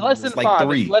 It's less than like 5.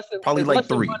 Three. Probably like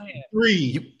three.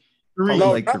 Three.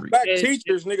 No, like not black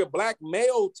teachers, nigga. Black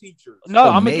male teachers. No,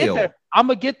 I'm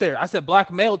gonna get there. I said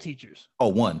black male teachers. Oh,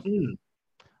 one.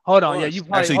 Hold on. Yeah, you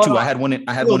probably, actually two. I had one in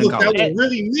college.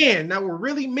 That were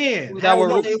really men.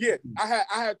 I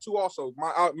had two also.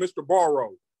 My Mr.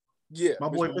 Barrow. Yeah, my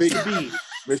boy Mr. B.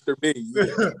 Mr. B. Yeah.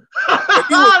 But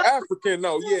he was African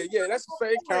though. Yeah, that's the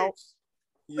same counts.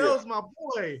 Yeah. That was my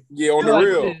boy. Yeah, on the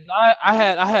real. I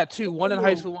had two, one in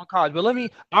high school, one college. But I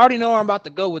already know where I'm about to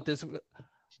go with this.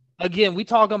 Again, we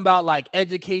talking about like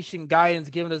education, guidance,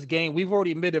 giving us game. We've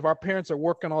already admitted if our parents are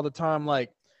working all the time,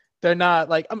 like they're not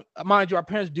like, mind you, our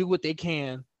parents do what they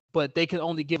can, but they can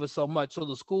only give us so much. So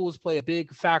the schools play a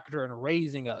big factor in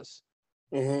raising us.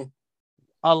 Mm-hmm.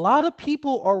 A lot of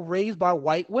people are raised by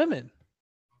white women.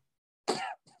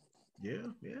 Yeah.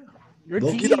 Your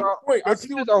teachers are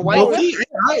white women.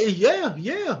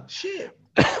 Yeah. Shit.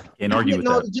 Can't argue with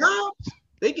that. Jobs.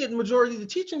 They get the majority of the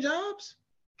teaching jobs.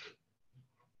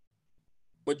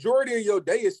 Majority of your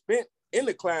day is spent in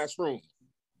the classroom.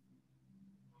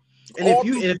 And if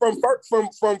you from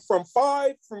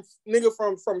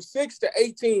 6 to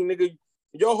 18, nigga,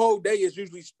 your whole day is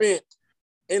usually spent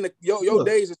And your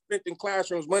days are spent in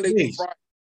classrooms Monday through Friday.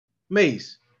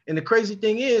 Mase. And the crazy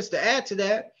thing is, to add to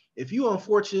that, if you're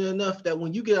unfortunate enough that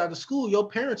when you get out of school, your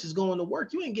parents is going to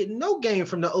work, you ain't getting no game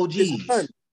from the OGs.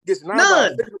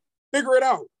 None. Figure it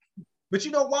out. But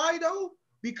you know why though?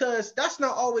 Because that's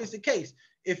not always the case.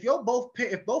 If both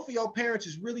of your parents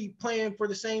is really playing for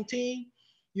the same team,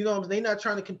 you know, they're not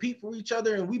trying to compete for each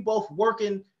other, and we both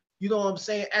working, you know what I'm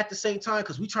saying, at the same time,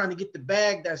 because we trying to get the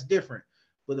bag, that's different.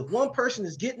 But if one person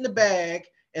is getting the bag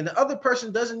and the other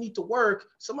person doesn't need to work,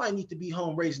 somebody need to be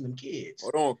home raising them kids.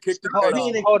 Hold on, kick the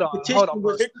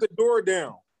door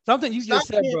down. Something you just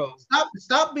said, bro.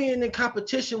 Stop being in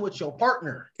competition with your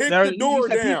partner. Kick the door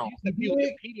down.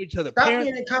 Stop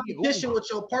being in competition with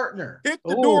your partner. Kick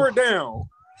the door down.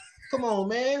 Come on,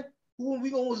 man.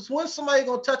 When's somebody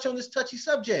gonna touch on this touchy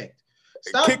subject?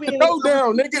 Stop kick being the door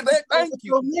down, nigga. Thank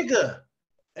you. Your nigga.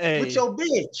 Hey. With your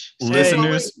bitch.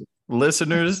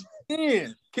 Listeners.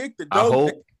 Kick the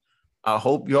door. I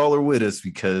hope y'all are with us,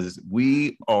 because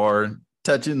we are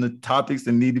touching the topics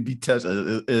that need to be touched,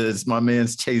 as my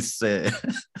man's Chase said.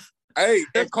 Hey,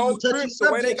 and cold trips,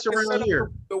 the way they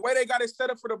got it set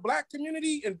up for the Black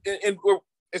community and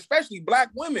especially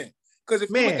Black women. Because if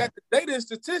you look at the data and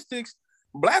statistics,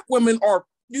 Black women are,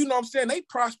 you know what I'm saying, they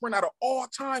prospering at an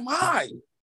all-time high.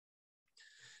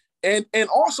 And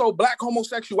also Black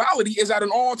homosexuality is at an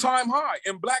all-time high,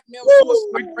 and Black male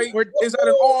suicide rate is at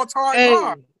an all-time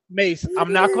high. Mase,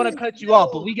 I'm not going to cut you off,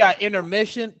 but we got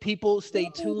intermission. People, stay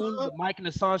tuned. The Mike and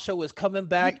Hassan show is coming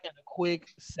back in a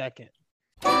quick second.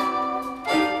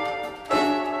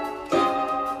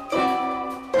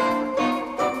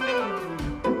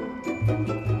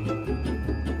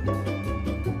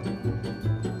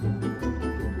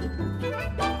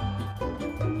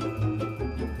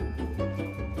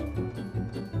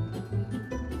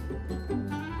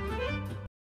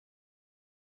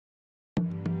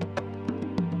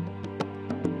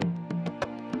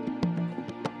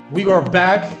 We are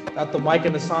back at the Mike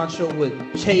and Hassan show with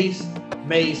Chase,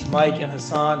 Mase, Mike, and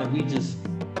Hassan, and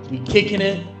we kicking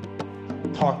it,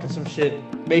 talking some shit.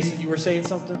 Mason, you were saying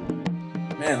something?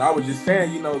 Man, I was just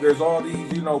saying, you know, there's all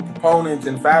these, you know, proponents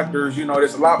and factors. You know,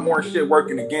 there's a lot more shit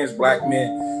working against Black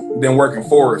men than working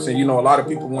for us. And, you know, a lot of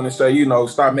people want to say, you know,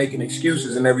 stop making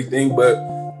excuses and everything. But,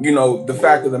 you know, the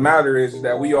fact of the matter is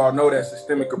that we all know that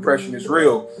systemic oppression is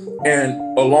real.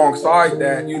 And alongside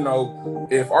that, you know,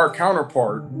 if our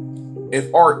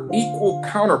equal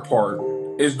counterpart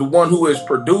is the one who is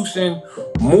producing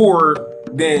more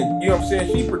than, you know what I'm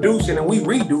saying, she producing and we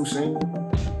reducing,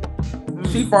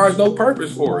 she finds no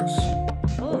purpose for us.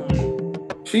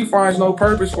 She finds no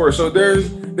purpose for us. So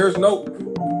there's no,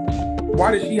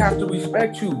 why does she have to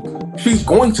respect you? She's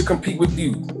going to compete with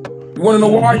you. You want to know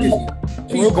why?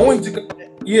 She's going to,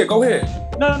 yeah, go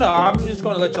ahead. No, I'm just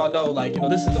going to let y'all know, like, you know,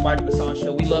 this is the Mike and Hassan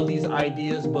show. We love these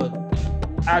ideas, but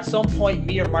at some point,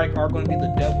 me and Mike are going to be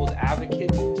the devil's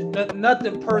advocate.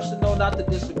 Nothing personal, not to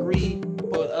disagree,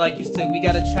 but like you said, we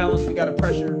got to challenge, we got to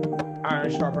pressure,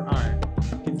 iron sharpen iron.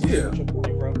 Continue with your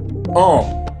point, bro.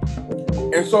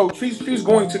 And so she's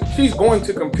going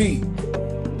to compete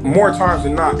more times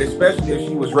than not, especially if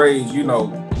she was raised, you know,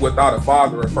 without a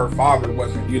father, if her father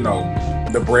wasn't, you know,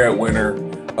 the breadwinner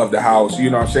of the house, you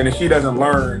know what I'm saying? And she doesn't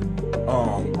learn,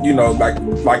 you know,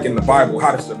 like in the Bible,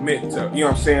 how to submit to, you know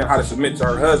what I'm saying, how to submit to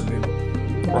her husband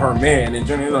or her man. And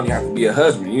generally, it don't even have to be a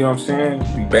husband, you know what I'm saying?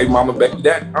 Be baby mama, baby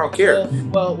dad, I don't care.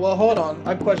 Well, hold on. I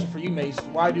have a question for you, Mase.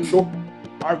 Why do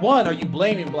are you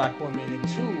blaming Black women? And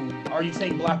two, are you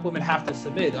saying Black women have to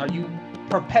submit? Are you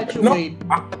perpetuating?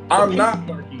 No, I'm not.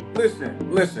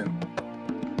 Listen.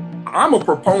 I'm a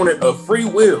proponent of free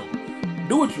will.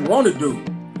 Do what you want to do.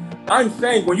 I'm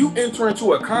saying when you enter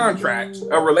into a contract,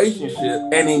 a relationship,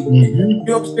 and then, you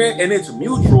know what I'm saying, and it's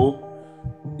mutual,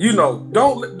 you know,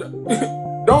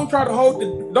 don't try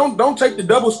to don't take the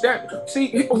double step.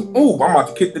 See, I'm about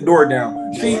to kick the door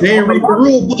down. See, they didn't read the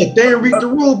rule book. They didn't read the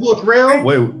rule book, real.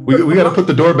 Wait, we got to put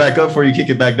the door back up before you kick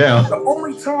it back down. The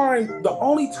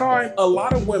only time a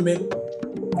lot of women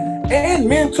and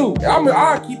men too.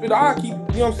 I keep, you know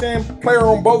what I'm saying, player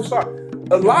on both sides.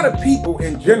 A lot of people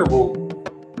in general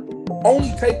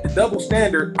only take the double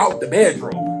standard out the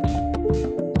bedroom.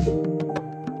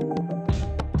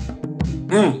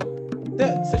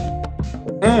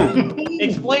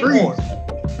 Explain more.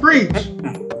 Preach.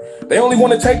 They only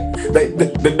want to take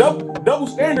the double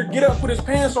standard, get up, put his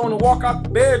pants on and walk out the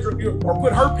bedroom, or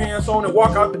put her pants on and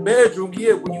walk out the bedroom.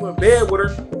 Yeah, when you in bed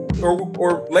with her,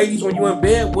 or ladies, when you in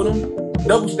bed with them,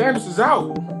 double standards is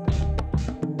out.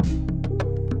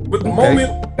 But the moment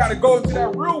you gotta go into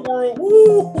that real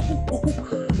world,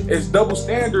 it's double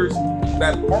standards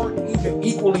that aren't even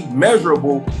equally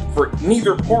measurable for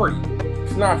neither party.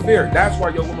 It's not fair. That's why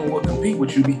your woman will compete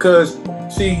with you because,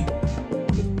 see,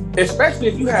 especially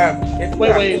if you have.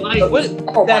 Wait, like what?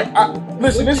 Oh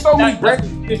listen, there's so many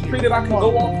brackets treated I can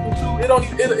go off into. It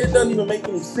doesn't even make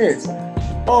any sense.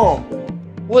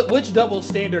 Which double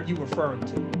standard you referring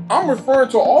to? I'm referring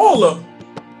to all of them.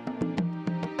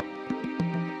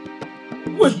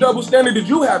 Which double standard did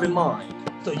you have in mind?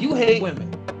 So you hate women?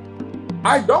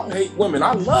 I don't hate women.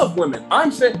 I love women.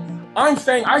 I'm saying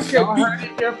I should be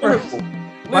careful.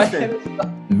 Listen,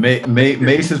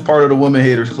 Mase is part of the Women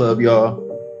Haters Club, y'all.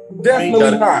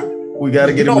 Definitely not. We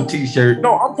gotta get him a t-shirt.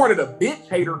 No, I'm part of the bitch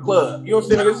hater club. You know what I'm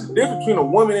saying? There's a difference between a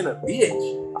woman and a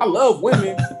bitch. I love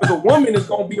women, because a woman is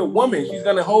gonna be a woman. She's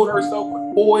gonna hold herself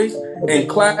with poise and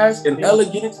class and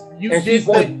elegance, and she's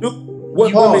gonna do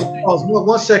what women. Pause.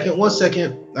 1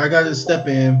 second. I gotta step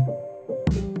in.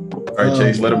 All right,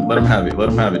 Chase, let him have it. Let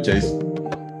him have it, Chase.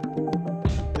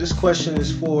 This question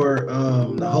is for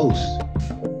the host.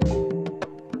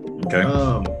 Okay.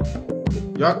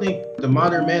 Y'all think the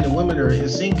modern men and women are in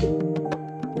sync?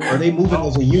 Are they moving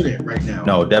as a unit right now?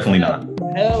 No, definitely not.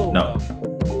 Hell no.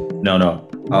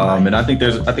 And I think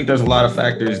there's a lot of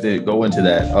factors that go into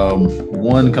that.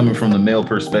 One, coming from the male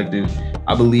perspective,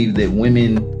 I believe that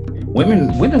women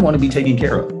want to be taken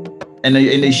care of, and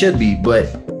they should be. But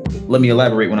let me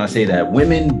elaborate when I say that.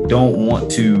 Women don't want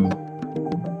to.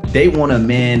 They want a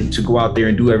man to go out there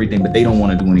and do everything, but they don't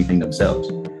want to do anything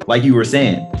themselves. Like you were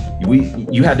saying,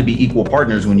 you have to be equal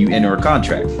partners when you enter a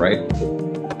contract, right?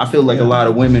 I feel like a lot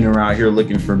of women are out here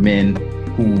looking for men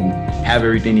who have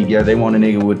everything together. They want a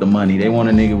nigga with the money. They want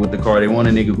a nigga with the car. They want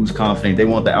a nigga who's confident. They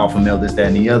want the alpha male, this, that,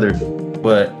 and the other.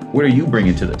 But what are you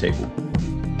bringing to the table?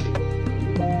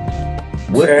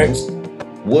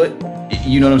 What,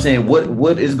 you know what I'm saying?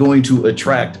 What is going to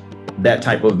attract that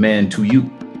type of man to you?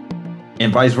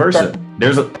 And vice versa.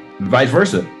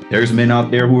 There's men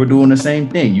out there who are doing the same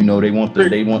thing. You know, they want the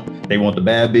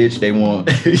bad bitch. They want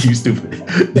you stupid.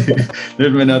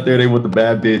 There's men out there, they want the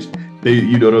bad bitch.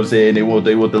 You know what I'm saying? They want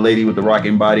the lady with the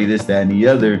rocking body, this, that, and the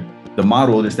other, the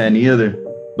model, this, that, and the other.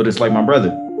 But it's like, my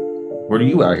brother, what are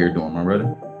you out here doing, my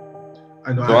brother?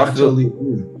 I know. So I totally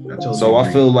agree.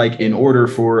 I feel like in order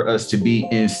for us to be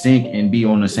in sync and be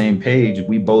on the same page,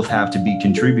 we both have to be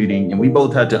contributing, and we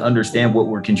both have to understand what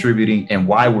we're contributing and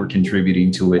why we're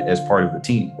contributing to it as part of the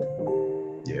team.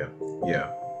 Yeah.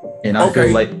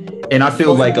 And I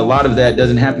feel like a lot of that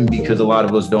doesn't happen because a lot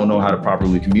of us don't know how to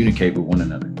properly communicate with one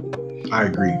another. I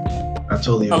agree. I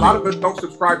totally agree. A lot of us don't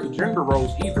subscribe to gender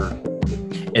roles either.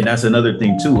 And that's another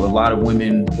thing too. A lot of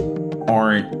women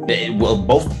aren't, well,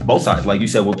 both sides, like you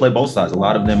said, we'll play both sides. A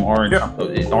lot of them aren't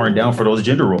down for those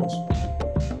gender roles.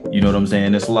 You know what I'm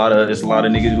saying? It's a lot of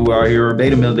niggas who are out here are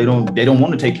beta males. They don't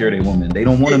want to take care of their woman. They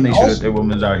don't want to make sure that their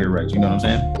woman's out here right. You know what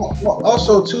I'm saying? Well,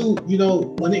 also too, you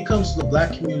know, when it comes to the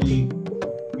black community,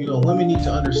 you know, women need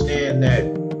to understand that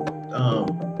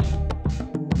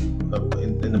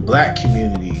in the black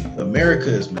community,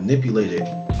 America has manipulated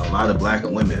a lot of black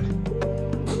women.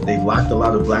 They've locked a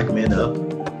lot of black men up.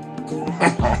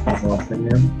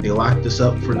 They locked us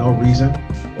up for no reason.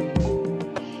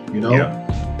 You know,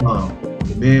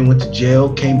 men went to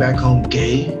jail, came back home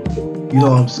gay. You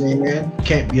know what I'm saying?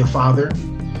 Can't be a father.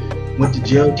 Went to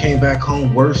jail, came back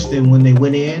home worse than when they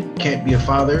went in. Can't be a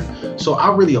father. So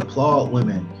I really applaud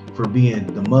women for being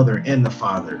the mother and the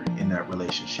father in that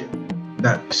relationship.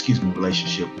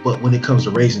 Relationship, but when it comes to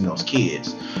raising those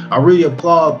kids, I really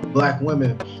applaud black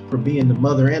women for being the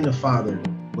mother and the father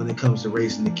when it comes to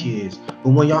raising the kids.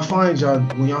 But when y'all find y'all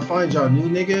new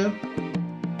nigga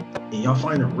and y'all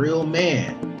find a real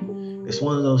man, it's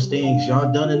one of those things.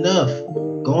 Y'all done enough.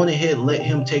 Go on ahead, let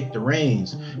him take the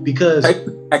reins, because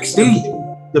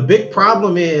the big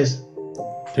problem is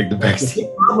take the backseat. The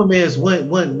big problem is when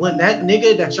that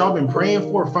nigga that y'all been praying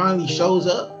for finally shows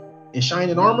up in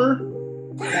shining armor,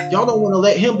 y'all don't want to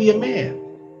let him be a man.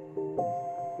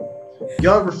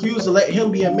 Y'all refuse to let him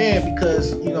be a man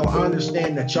because, you know, I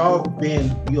understand that y'all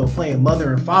been, you know, playing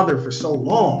mother and father for so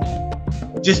long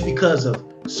just because of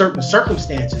certain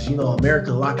circumstances. You know,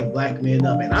 America locking black men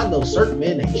up, and I know certain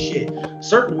men ain't shit.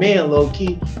 Certain men,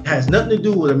 low-key, has nothing to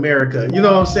do with America. You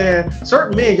know what I'm saying?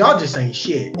 Certain men, y'all just ain't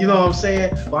shit. You know what I'm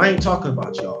saying? But I ain't talking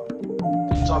about y'all.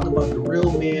 I'm talking about the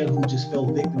real men who just fell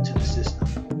victim to the system.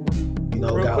 You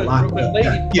know, got locked up.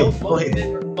 Go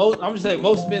ahead. I'm just saying,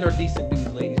 most men are decent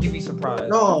dudes, ladies. You'd be surprised.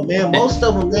 No, man, most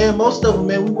of them,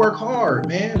 man, we work hard,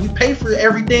 man. We pay for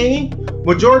everything.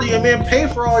 Majority of men pay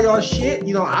for all y'all shit.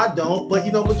 You know, I don't, but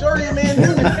you know, majority of men do.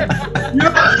 You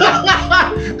know?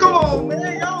 Come on,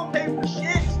 man, y'all don't pay for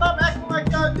shit. Stop acting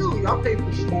like y'all do. Y'all pay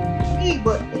for shit. Me,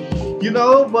 but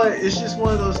But it's just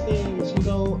one of those things,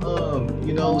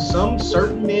 some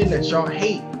certain men that y'all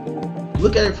hate,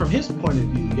 look at it from his point of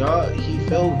view. He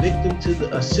fell victim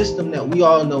to a system that we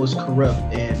all know is corrupt.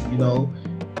 And,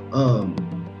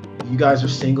 you guys are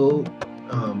single,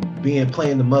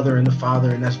 playing the mother and the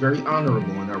father, and that's very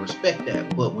honorable, and I respect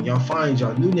that. But when y'all find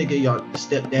y'all new nigga, y'all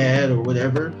stepdad or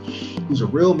whatever, who's a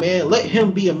real man, let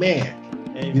him be a man.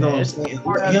 Hey, what I'm saying?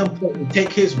 Let him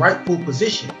take his rightful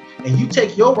position, and you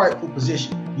take your rightful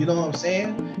position. You know what I'm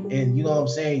saying? And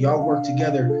y'all work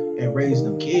together and raise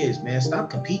them kids, man. Stop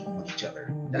competing with each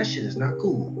other. That shit is not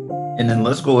cool. And then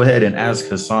let's go ahead and ask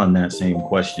Hassan that same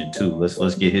question too.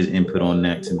 Let's get his input on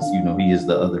that, since he is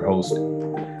the other host.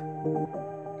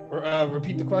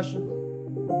 Repeat the question.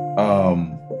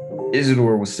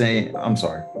 Isidore was saying, I'm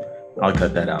sorry, I'll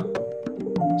cut that out.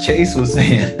 Chase was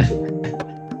saying,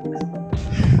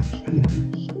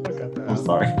 I'm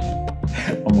sorry,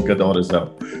 I'm gonna cut all this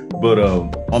out. But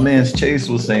my man's Chase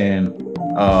was saying,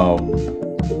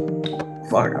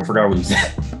 fuck, I forgot what he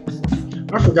said.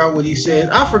 I forgot what he said.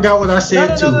 I forgot what I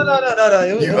said too.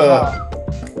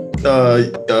 No.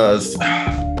 It was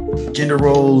gender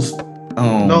roles.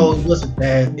 No, it wasn't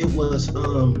that. It was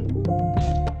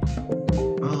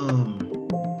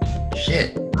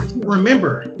shit. I can't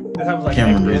remember.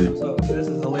 Can't remember. So this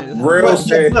is hilarious.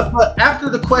 But after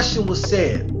the question was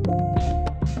said,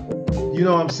 you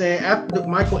know what I'm saying? After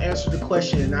Michael answered the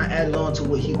question and I added on to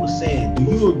what he was saying, do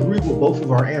you agree with both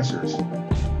of our answers?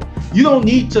 You don't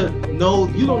need to know.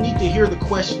 You don't need to hear the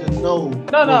question and know.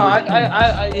 No. I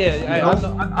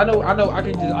know. I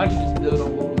can just build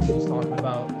on what we was talking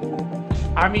about.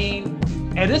 I mean,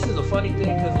 and this is a funny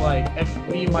thing because, like, if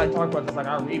me and Mike talk about this, like,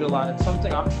 I read a lot, and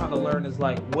something I'm trying to learn is,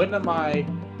 like, when am I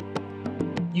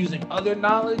using other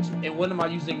knowledge and when am I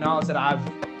using knowledge that I've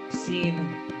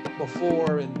seen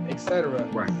before and etc.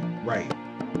 Right.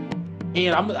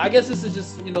 And I guess this is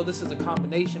just, this is a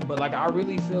combination, but, like, I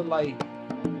really feel like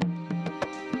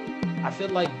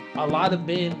a lot of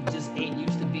men just ain't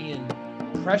used to being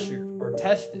pressured or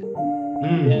tested.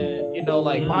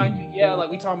 And, mind you, yeah, like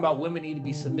we talking about women need to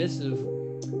be submissive,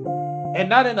 and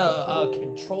not in a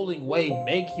controlling way.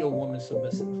 Make your woman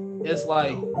submissive. It's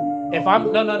like, if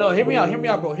I'm no, hear me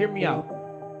out, bro. Hear me out.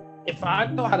 If I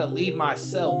know how to lead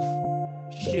myself,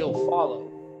 she'll follow.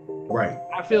 Right.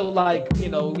 I feel like, we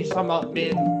talking about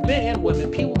men and women.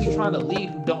 People be trying to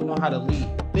lead who don't know how to lead.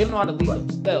 They don't know how to lead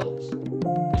themselves.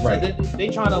 Right. So they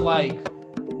trying to, like,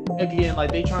 again,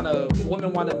 like,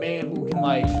 women want a man who can,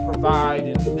 like, provide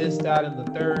and this, that, and the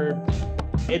third,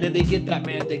 and then they get that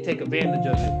man, they take advantage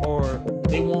of it, or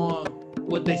they want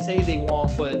what they say they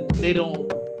want, but they don't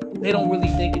really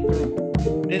think it through.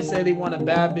 Men say they want a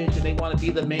bad bitch and they want to be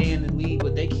the man and lead,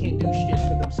 but they can't do shit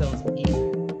for themselves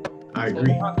either. I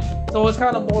agree. So it's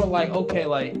kind of more like, okay,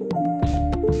 like,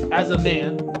 as a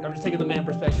man, I'm just taking the man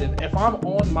perspective, if I'm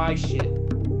on my shit,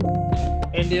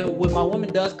 and then when my woman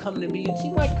does come to me, and she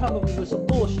might come to me with some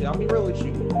bullshit, I'll be real with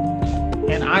you,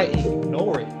 and I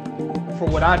ignore it for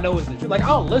what I know is the truth. Like,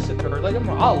 I'll listen to her. Like,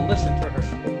 I'll listen to her.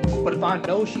 But if I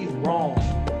know she's wrong,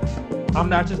 I'm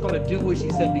not just going to do what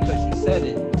she said because she said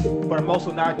it, but I'm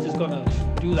also not just going to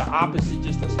do the opposite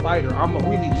just to spite her. I'm going to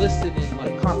really listen and,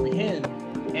 like, comprehend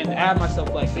and add myself,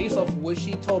 like, based off of what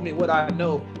she told me, what I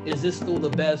know, is this still the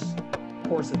best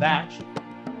course of action?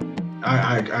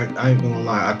 I ain't gonna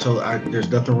lie. There's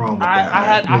nothing wrong with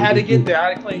that. I had to get there. I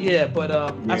had to claim, but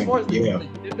as far as the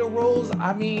gender roles,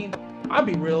 I mean, I'll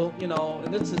be real,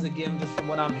 and this is again just from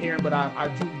what I'm hearing, but I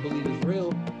do believe it's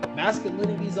real.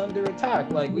 Masculinity is under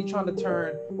attack. Like, we trying to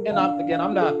turn, and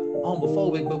I'm not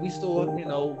homophobic, but we still,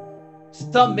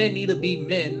 some men need to be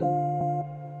men,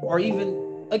 or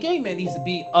even a gay man needs to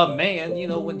be a man.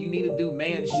 When you need to do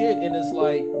man shit, and it's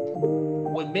like,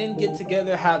 when men get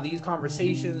together, have these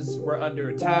conversations, we're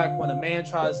under attack. When a man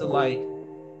tries to, like,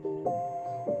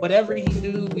 whatever he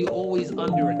do, we always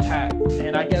under attack.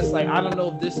 And I guess, like, I don't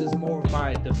know if this is more of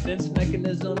my defense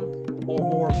mechanism or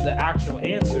more of the actual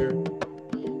answer.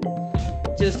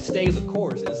 Just stay the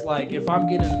course. It's like, if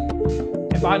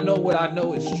I know what I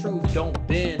know is truth, don't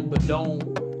bend, but don't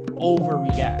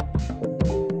overreact.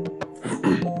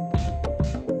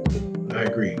 I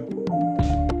agree.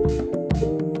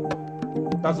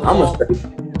 That's a long answer,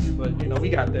 but we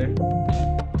got there.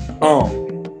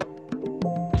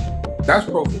 That's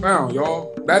profound,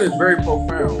 y'all. That is very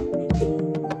profound.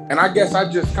 And I guess I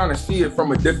just kind of see it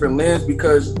from a different lens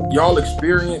because y'all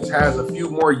experience has a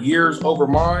few more years over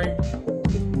mine.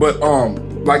 But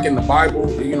like in the Bible,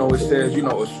 it says,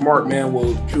 a smart man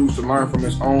will choose to learn from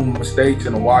his own mistakes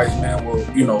and a wise man will,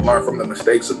 learn from the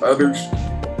mistakes of others.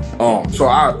 So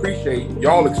I appreciate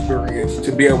y'all experience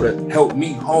to be able to help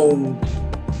me hone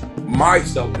my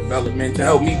self-development, to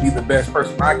help me be the best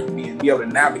person I can be and be able to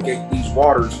navigate these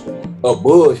waters of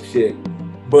bullshit.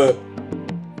 But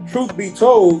truth be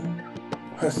told,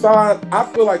 Hassan, I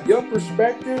feel like your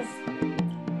perspective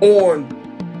on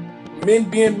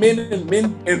men being men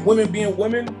and women being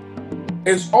women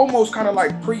is almost kind of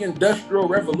like pre-industrial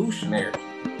revolutionary.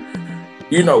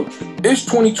 You know, it's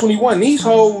 2021. These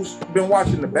hoes been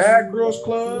watching the Bad Girls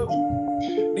Club.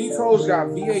 These hoes got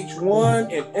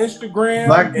VH1 and Instagram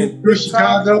Black and in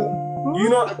Chicago. You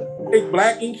know,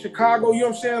 Black in Chicago. You know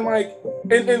what I'm saying? Like,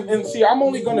 and see, I'm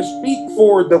only gonna speak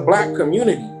for the Black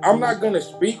community. I'm not gonna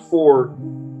speak for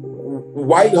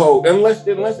white hoe unless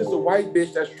it's a white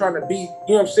bitch that's trying to be. You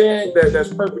know what I'm saying?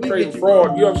 That's perpetrating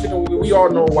fraud. You know what I'm saying? We all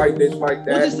know a white bitch like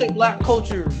that. We'll just say Black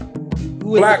culture.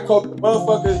 Black culture,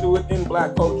 motherfuckers within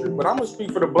Black culture. But I'm gonna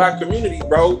speak for the Black community,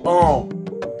 bro.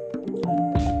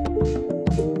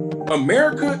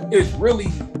 America is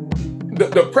really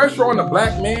the pressure on the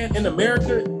Black man in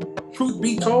America, truth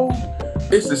be told,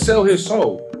 is to sell his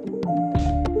soul.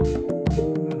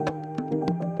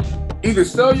 Either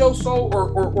sell your soul or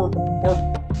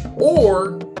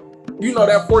you know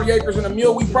that 40 acres and a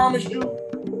mule we promised you?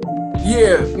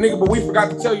 Yeah, nigga, but we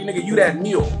forgot to tell you, nigga, you that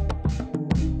mule.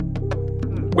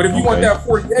 But if you want that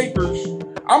 40 acres,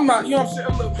 I'm not, you know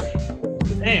what I'm saying?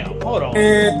 Damn, hold on.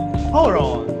 Hold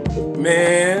on.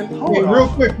 Man. Hold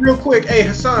on. Real quick. Hey,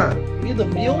 Hassan. You the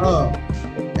mule?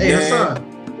 Hey, Hassan.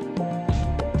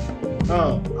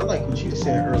 I like what you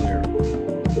said earlier.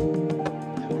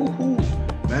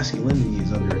 Masculinity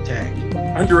is under attack.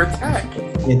 Under attack.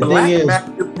 And the thing is,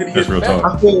 that's real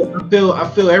talk. I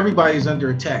feel everybody's under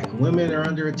attack. Women are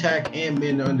under attack and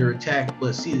men are under attack.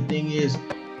 But see, the thing is,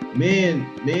 men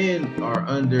are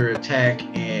under attack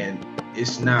and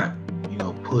it's not, you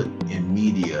know, put in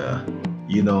media.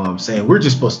 You know what I'm saying? We're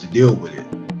just supposed to deal with it.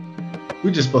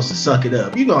 We're just supposed to suck it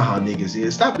up. You know how niggas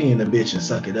is. Stop being a bitch and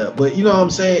suck it up. But you know what I'm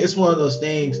saying? It's one of those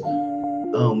things.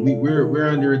 We're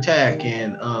under attack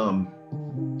and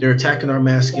they're attacking our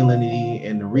masculinity.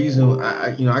 And the reason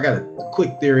I got a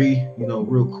quick theory, you know,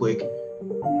 real quick.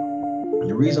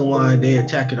 The reason why they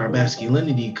attacking our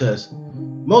masculinity, because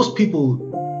most people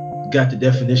got the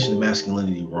definition of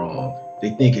masculinity wrong. They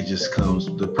think it just comes,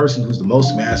 the person who's the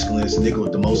most masculine is the nigga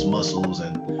with the most muscles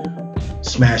and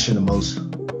smashing the most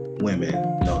women.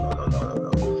 No.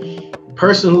 The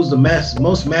person who's the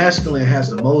most masculine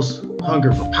has the most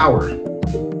hunger for power.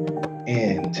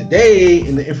 And today,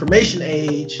 in the information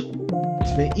age,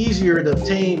 it's been easier to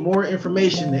obtain more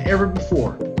information than ever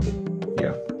before.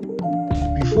 Yeah.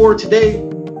 Before today,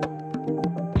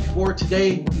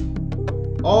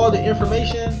 all the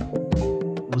information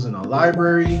was in a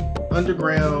library,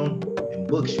 underground, and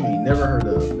books you ain't never heard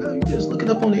of. Now you just look it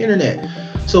up on the internet.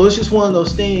 So it's just one of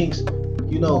those things,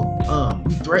 you know,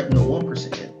 we threaten the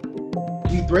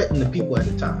 1%. We threaten the people at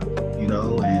the top, you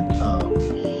know, and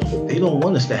they don't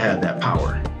want us to have that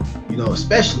power, you know,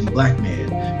 especially Black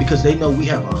men, because they know we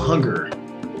have a hunger,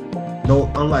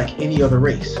 unlike any other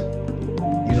race.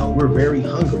 You know, we're very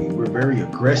hungry. We're very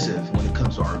aggressive when it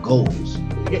comes to our goals.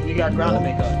 You got ground to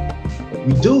make up.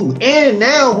 We do. And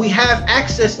now we have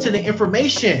access to the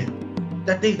information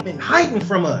that they've been hiding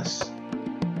from us.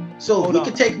 So if we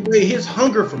can take away his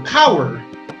hunger for power,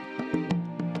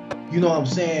 you know what I'm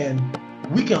saying,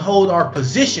 we can hold our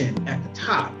position at the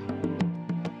top.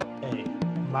 Hey,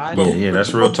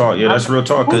 that's real talk. Yeah, that's real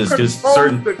talk. Because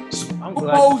certain who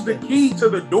holds the key to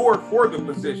the door for the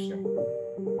position?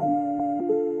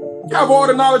 You have all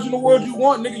the knowledge in the world you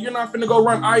want, nigga. You're not finna go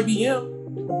run IBM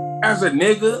as a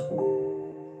nigga.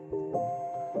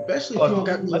 Especially if you don't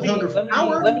got no hunger for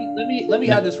power. Let me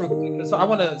add this real quick. So I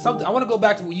want to go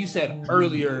back to what you said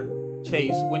earlier,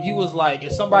 Chase, when you was like,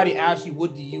 if somebody asks you,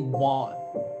 what do you want?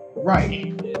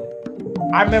 Right.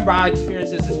 I remember I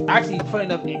experienced this. It's actually funny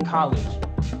enough in college.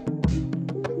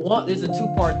 One, there's a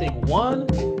two-part thing. One,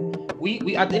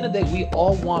 we at the end of the day, we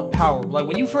all want power. Like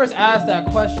when you first asked that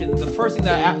question, the first thing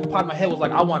that popped in my head was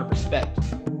like, I want respect.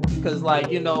 Because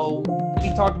like, you know,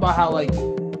 we talked about how like,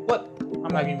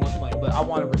 I'm not even going to explain, but I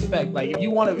want to respect. Like and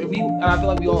I feel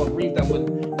like we all agree that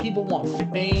when people want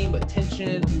fame,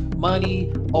 attention,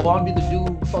 money, I want to be the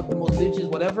dude, fuck the most bitches,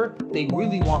 whatever, they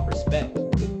really want respect.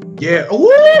 Yeah.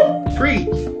 Woo! Preach.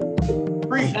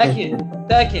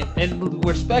 Second, and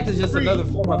respect is just another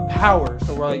form of power.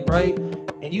 So we're like, right?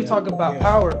 And you talk about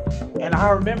power, and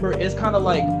I remember it's kind of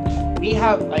like we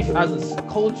have, like, as a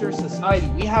culture, society,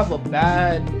 we have a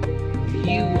bad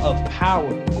view of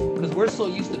power because we're so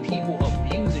used to people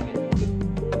abusing it.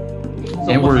 So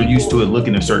and we're used to it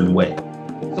looking a certain way.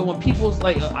 So So when people's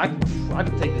like, I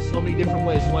can take this so many different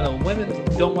ways. When a women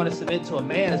don't want to submit to a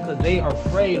man, it's because they are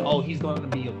afraid, oh, he's going to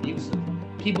be abusive.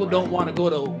 People don't want to go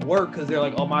to work because they're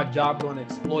like, oh, my job going to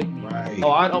exploit me. Right.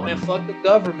 Oh, man, fuck the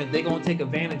government. They going to take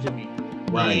advantage of me.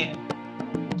 Right.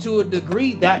 And to a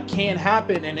degree, that can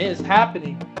happen and is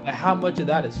happening. But how much of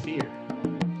that is fear?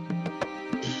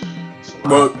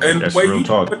 Well, and That's wait, real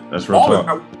talk. That's real all talk.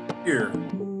 of that here.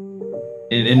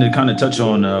 And to kind of touch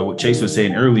on what Chase was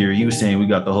saying earlier, he was saying we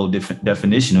got the whole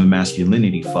definition of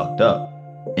masculinity fucked up.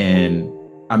 And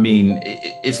I mean,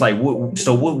 it's like,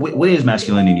 what is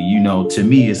masculinity? You know, to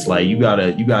me, it's like you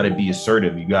gotta be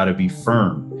assertive. You gotta be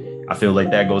firm. I feel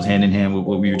like that goes hand in hand with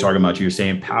what we were talking about. You were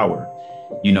saying power.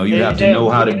 You know, you have to know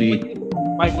how to be.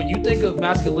 Mike, when you think of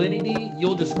masculinity,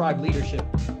 you'll describe leadership.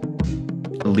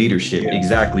 Leadership,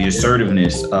 exactly.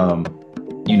 Assertiveness.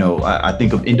 You know, I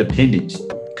think of independence.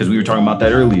 Because we were talking about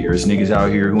that earlier. There's niggas out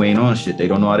here who ain't on shit. They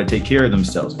don't know how to take care of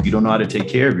themselves. If you don't know how to take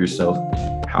care of yourself,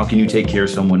 how can you take care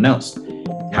of someone else?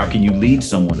 How can you lead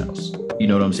someone else? You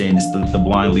know what I'm saying? It's the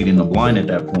blind leading the blind at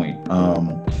that point.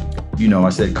 You know, I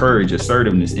said courage,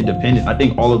 assertiveness, independence. I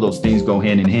think all of those things go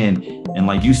hand in hand. And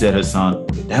like you said, Hassan,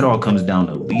 that all comes down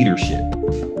to leadership.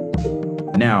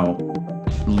 Now,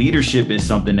 leadership is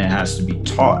something that has to be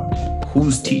taught.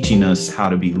 Who's teaching us how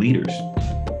to be leaders?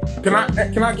 Can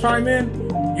I chime in?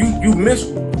 You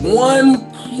missed one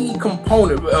key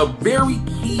component, a very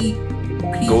key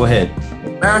piece. Go ahead.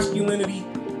 Masculinity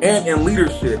and in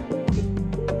leadership.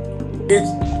 It's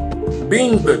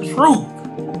being the truth.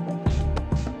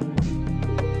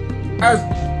 As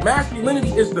masculinity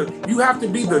is you have to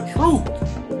be the truth.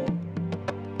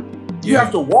 You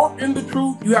have to walk in the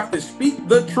truth. You have to speak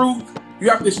the truth. You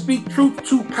have to speak truth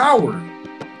to power.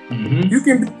 Mm-hmm.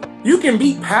 You can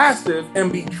be passive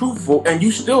and be truthful, and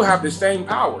you still have the same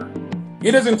power.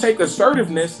 It doesn't take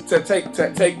assertiveness to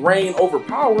take reign over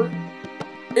power.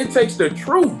 It takes the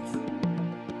truth.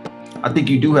 I think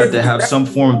you do have to have some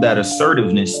form of that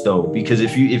assertiveness, though, because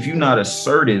if you're not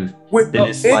assertive, then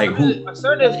it's like who?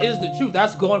 Assertive is the truth.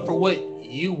 That's going for what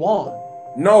you want.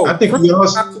 No, I think truth we is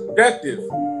also not subjective.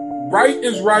 Right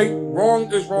is right,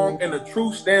 wrong is wrong, and the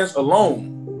truth stands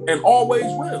alone and always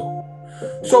will.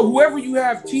 So whoever you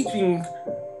have teaching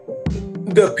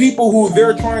the people who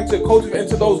they're trying to cultivate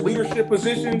into those leadership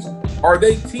positions, are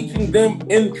they teaching them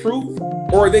in truth,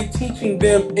 or are they teaching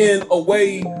them in a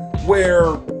way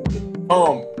where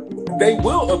they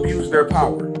will abuse their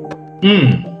power?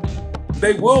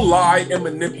 They will lie and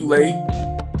manipulate.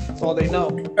 That's all they know.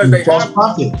 false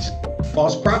prophets.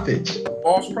 False prophets.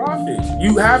 False prophets.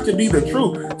 You have to be the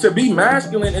truth. To be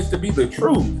masculine is to be the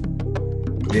truth.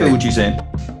 I feel what you're saying.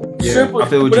 Simple. I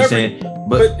feel what you're saying.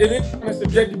 But it is kind of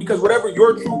subjective because whatever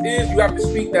your truth is, you have to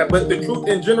speak that. But the truth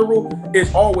in general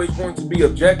is always going to be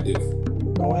objective.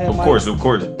 Go ahead, Of Mike.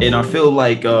 course. And I feel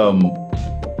like,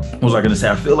 what was I gonna say?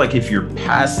 I feel like if you're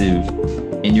passive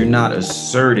and you're not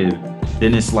assertive,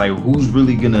 then it's like who's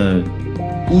really gonna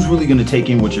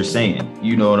take in what you're saying?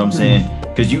 You know what I'm saying?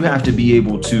 Because you have to be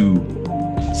able to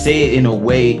say it in a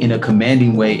way, in a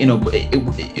commanding way.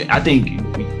 I think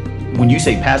when you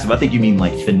say passive, I think you mean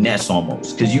like finesse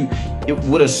almost. Because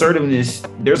with assertiveness,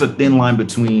 there's a thin line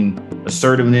between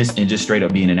assertiveness and just straight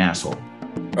up being an asshole.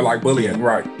 Or like bullying,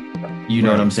 right? You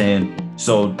know what I'm saying?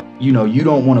 So, you know, you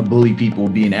don't want to bully people,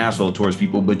 be an asshole towards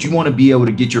people, but you want to be able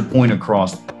to get your point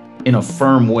across in a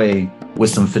firm way with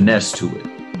some finesse to it.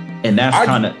 And that's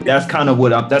kind of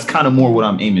more what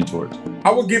I'm aiming towards.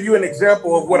 I will give you an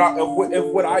example of what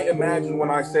I imagine when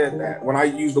I said that, when I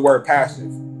use the word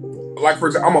passive. Like, for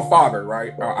example, I'm a father,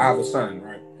 right? I have a son,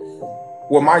 right?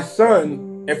 Well, my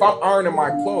son, if I'm ironing my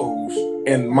clothes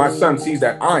and my son sees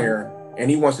that iron and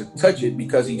he wants to touch it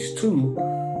because he's 2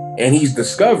 and he's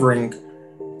discovering,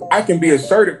 I can be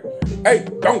assertive. Hey,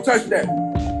 don't touch that.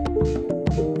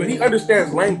 But he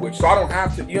understands language, so I don't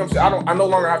have to, you know what I'm saying? I no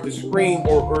longer have to scream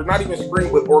or not even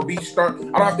scream, but or be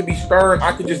stern. I don't have to be stern.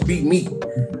 I could just be me.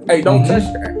 Hey, don't touch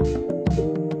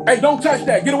that. Hey, don't touch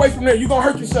that. Get away from there. You're going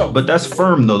to hurt yourself. But that's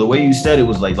firm, though. The way you said it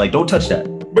was like don't touch that.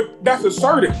 But that's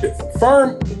assertive. It's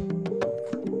firm.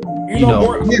 You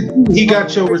know. He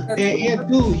got your respect. And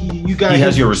dude, you got. He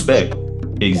has your respect.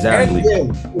 Exactly.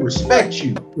 And he respect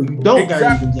you. You don't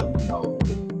got even know.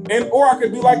 And or I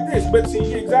could be like this, but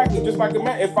see, exactly, just like a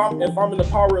man. If I'm in the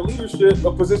power of leadership,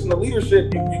 a position of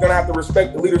leadership, you're gonna have to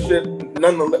respect the leadership,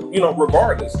 nonetheless,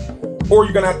 regardless. Or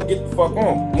you're gonna have to get the fuck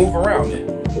on, move around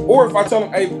it. Or if I tell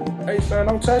him, hey son,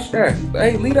 don't touch that.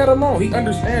 Hey, leave that alone. He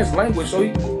understands language, so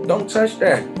he don't touch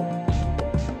that.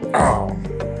 Oh,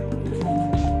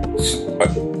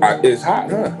 it's hot,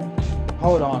 huh?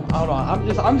 Hold on.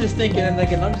 I'm just thinking and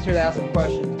thinking. I'm just here to ask some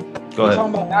questions. Go We're ahead.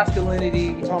 talking about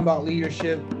masculinity. We're talking about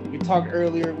leadership. We talked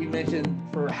earlier. We mentioned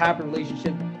for a happy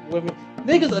relationship, women.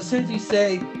 Niggas essentially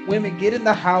say, women, get in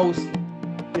the house,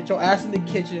 get your ass in the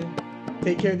kitchen,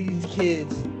 take care of these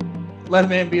kids, let a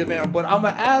man be a man. But I'm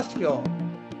gonna ask y'all,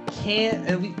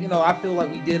 I feel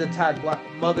like we did attack black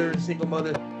mother, single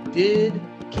mother.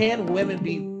 Can women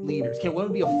be leaders? Can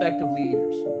women be effective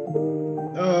leaders?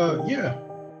 Yeah.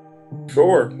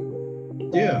 Sure.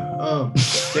 Yeah.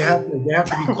 They have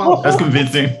to be qualified. That's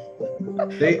convincing.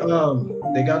 They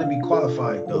got to be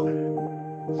qualified though.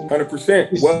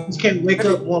 100%. You Well, just can't wake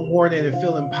up one morning and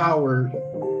feel empowered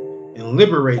and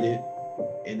liberated,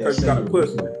 and then because you say got a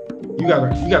pussy. you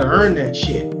gotta earn that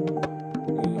shit.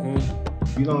 Mhm.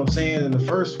 You know what I'm saying? And the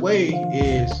first way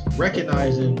is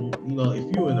recognizing,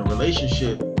 if you're in a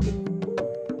relationship,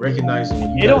 recognizing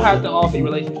when you It don't gotta- have to all be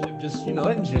relationship. Just in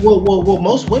general. Well,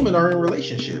 most women are in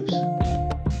relationships.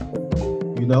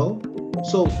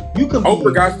 So you can be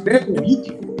Oprah got stiff.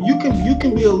 you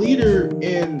can be a leader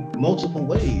in multiple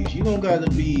ways. You don't gotta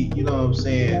be,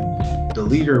 the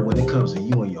leader when it comes to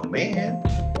you and your man.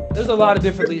 There's a lot of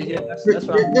different leaders. Yeah, that's what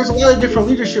I'm. There's a lot of different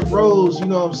leadership roles,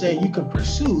 you can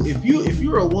pursue. If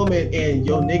you're a woman and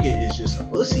your nigga is just a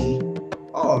pussy,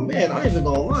 oh man, I ain't even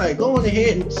gonna lie. Go on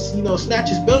ahead and snatch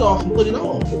his belt off and put it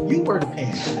on. You wear the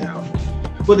pants now.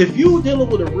 But if you dealing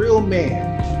with a real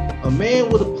man, a man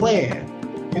with a plan,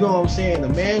 a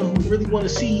man who really want to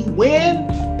see you win,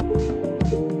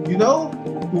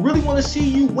 who really want to see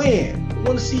you win,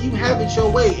 want to see you have it your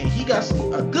way, and he got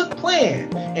a good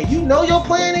plan, and your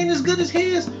plan ain't as good as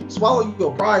his, swallow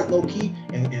your pride low key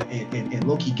and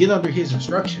low key get under his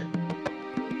instruction.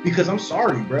 Because I'm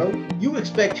sorry, bro, you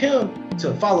expect him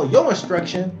to follow your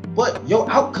instruction, but your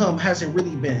outcome hasn't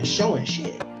really been showing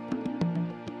shit.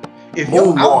 If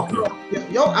your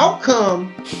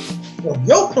outcome of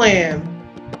your plan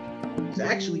is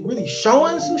actually really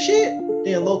showing some shit,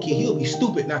 then low-key he'll be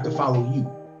stupid not to follow you.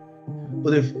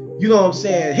 But if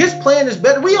his plan is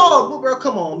better. Bro,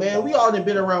 come on, man. We all done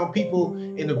been around people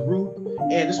in the group,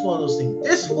 and it's one of those things.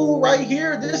 This fool right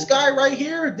here, this guy right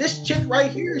here, this chick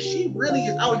right here, she really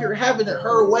is out here having it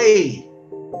her way.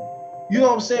 You know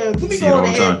what I'm saying? Let me go on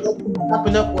ahead and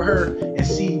popping up with her and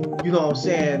see,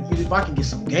 if I can get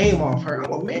some game off her.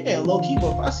 I'm a man, low key,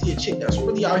 but if I see a chick that's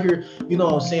really out here,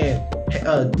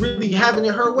 really having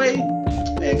it her way,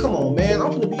 man, come on, man.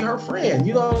 I'm gonna be her friend.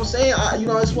 You know what I'm saying?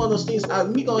 It's one of those things. Let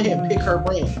me go ahead and pick her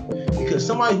brain, because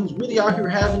somebody who's really out here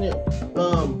having it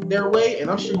their way, and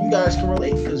I'm sure you guys can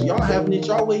relate, because y'all having it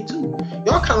y'all way too.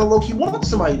 Y'all kind of low key want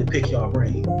somebody to pick y'all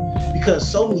brain, because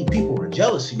so many people are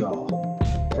jealous of y'all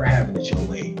for having it your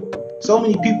way. So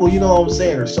many people,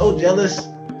 are so jealous,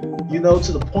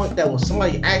 to the point that when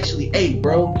somebody actually, hey,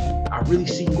 bro, I really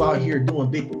see you out here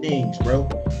doing big things, bro.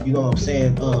 You know what I'm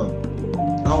saying?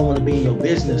 I don't want to be in your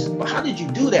business, but how did you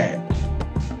do that?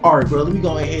 All right, bro, let me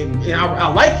go ahead and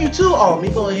I like you too. Oh, let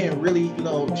me go ahead and really,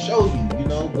 show you,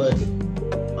 but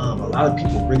a lot of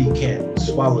people really can't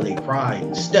swallow their pride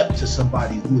and step to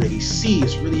somebody who they see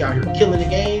is really out here killing the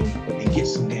game and get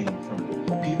some game from it.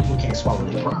 People can't swallow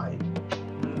their pride.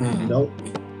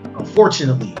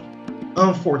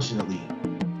 Unfortunately,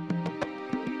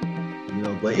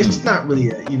 but it's not really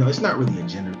a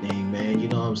gender thing, man. You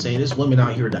know what I'm saying? There's women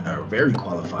out here that are very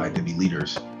qualified to be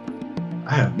leaders.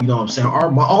 I have, we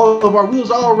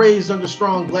was all raised under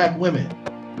strong black women.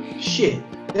 Shit,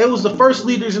 they was the first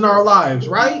leaders in our lives,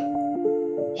 right?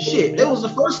 Shit, they was the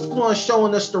first ones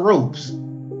showing us the ropes.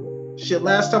 Shit,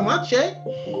 last time I checked.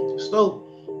 So,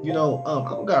 I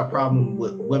don't got a problem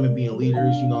with women being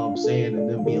leaders, and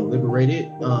them being liberated.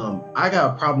 I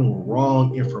got a problem with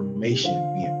wrong information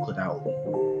being put out.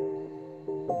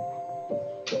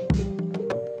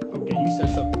 Okay, you said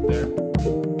something there.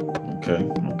 Okay.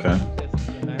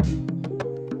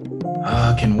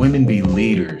 Can women be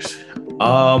leaders?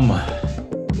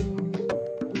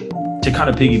 To kind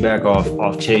of piggyback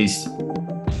off Chase,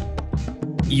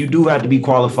 you do have to be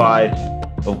qualified,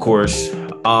 of course.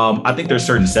 I think there's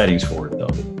certain settings for it, though.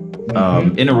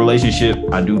 In a relationship,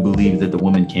 I do believe that the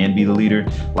woman can be the leader.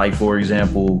 Like, for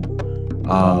example,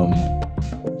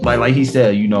 like he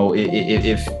said,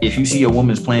 if you see a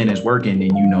woman's plan is working, then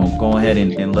go ahead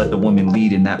and let the woman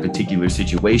lead in that particular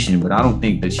situation. But I don't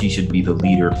think that she should be the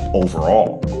leader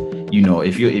overall.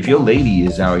 If your lady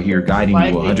is out here guiding you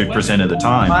 100% of the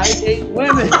time,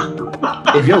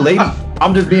 if your lady,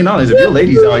 I'm just being honest, if your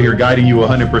lady's out here guiding you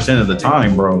 100% of the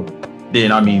time, bro,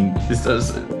 then this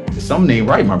does something ain't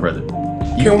right, my brother.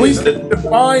 Can we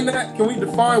define that? Can we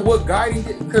define what guiding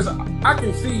is? Because I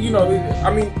can see,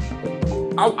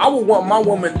 I would want my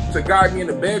woman to guide me in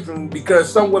the bedroom, because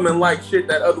some women like shit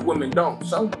that other women don't.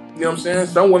 Some know what I'm saying?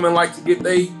 Some women like to get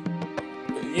they,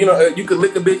 you could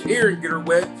lick a bitch ear and get her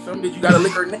wet. Some bitch you gotta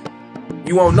lick her neck.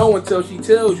 You won't know until she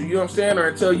tells you, you know what I'm saying? Or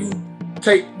until you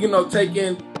take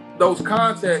in those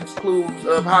context clues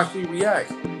of how she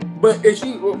reacts. But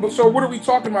so what are we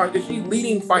talking about? Is she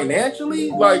leading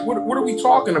financially? Like, what are we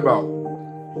talking about?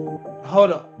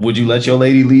 Hold up. Would you let your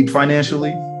lady lead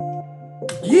financially?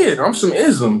 Yeah, I'm some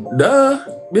ism. Duh,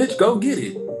 bitch, go get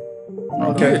it.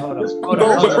 Okay. Hold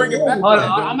on. But bring it back. Hold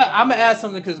on. I'm gonna add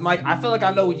something because Mike, I feel like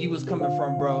I know where you was coming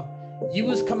from, bro. You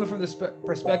was coming from the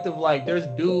perspective like there's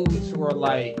dudes who are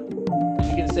like,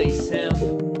 you can say simp,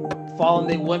 fallen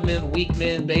they women, weak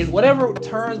men, babe, whatever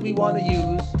terms we want to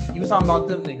use. You was talking about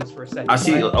them niggas for a second. I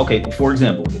see. Right? Okay. For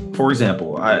example,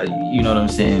 you know what I'm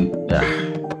saying?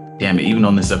 Damn it. Even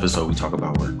on this episode, we talk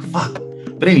about work. Fuck.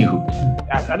 But anywho,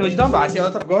 I know what you're talking about. I see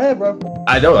all the time. Go ahead, bro.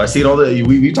 I know. I see it all the.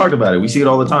 We talked about it. We see it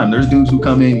all the time. There's dudes who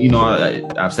come in. You know,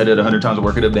 I've said it 100 times. I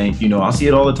work at a bank. You know, I see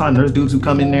it all the time. There's dudes who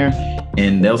come in there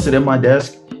and they'll sit at my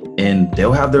desk and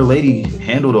they'll have their lady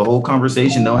handle the whole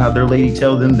conversation. They'll have their lady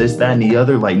tell them this, that, and the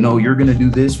other. Like, no, you're gonna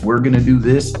do this. We're gonna do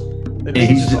this. And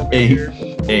he's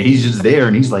just there,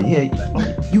 and he's like, yeah,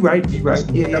 you right.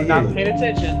 Yeah. I'm not paying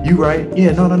attention. You right.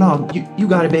 Yeah, no. You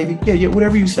got it, baby. Yeah,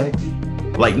 whatever you say.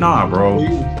 Like, nah, bro.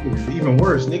 Even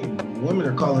worse, nigga, women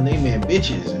are calling they man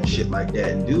bitches and shit like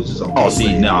that, and dudes is okay. Oh,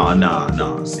 see, nah.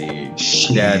 See,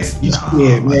 that's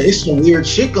yeah, man. It's some weird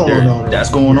shit going on.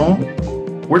 That's going on.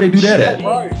 Where they do that at?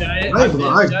 I ain't even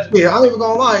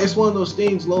gonna lie. It's one of those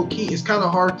things, low key. It's kind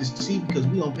of hard to see because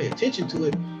we don't pay attention to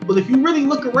it. But if you really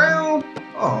look around,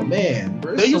 oh man,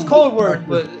 bro, they use code word,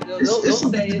 but it's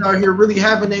some niggas out here really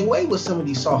having their way with some of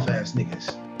these soft ass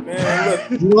niggas. Man,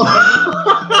 look.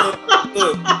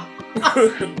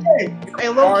 Hey,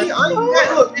 low key, I ain't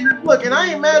mad. Look, and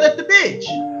I ain't mad at the bitch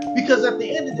because at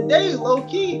the end of the day, low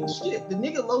key, shit, the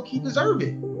nigga low key deserve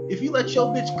it. If you let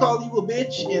your bitch call you a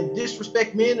bitch and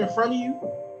disrespect men in front of you,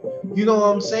 you know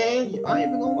what I'm saying? I ain't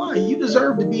even gonna lie, you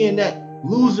deserve to be in that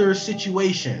loser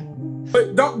situation. But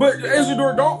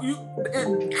Isidore,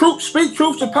 speak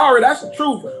truth to power. That's the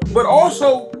truth. But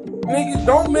also, niggas,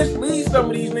 don't mislead some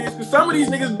of these niggas, because some of these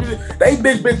niggas, they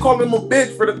bitch been calling them a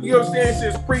bitch for the, you know what I'm saying,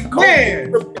 since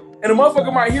pre-COVID. And a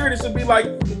motherfucker might hear this and be like,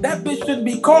 that bitch shouldn't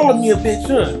be calling me a bitch,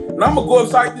 huh? And I'm gonna go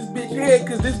upside this bitch head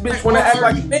because this bitch wanna act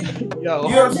like a nigga. Yo,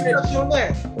 you know what I'm saying?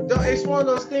 It's one of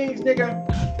those things, nigga.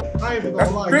 I ain't even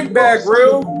gonna lie. Trick bag,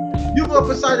 real. You go up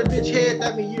inside a bitch head,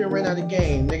 that means you done ran out of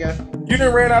game, nigga. You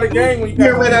done ran out of game when you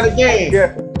ran out of game.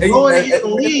 Yeah. Go ahead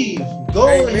and leave. Go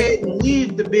ahead and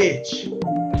leave the bitch.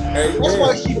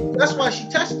 That's why she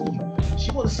testing you.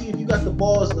 She want to see if you got the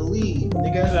balls to leave,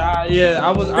 nigga.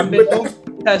 I've been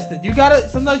tested. You gotta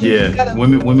sometimes. You gotta,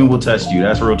 women will test you.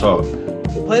 That's real talk.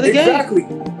 Play the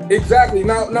game. Exactly.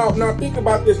 Now think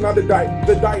about this. Now the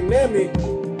dynamic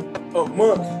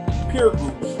amongst peer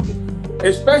groups,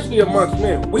 especially amongst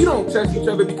men, we don't test each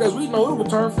other because we know it will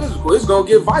turn physical. It's gonna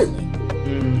get violent.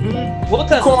 Mm-hmm. We'll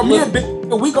test call me a bitch.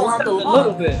 We gonna have to a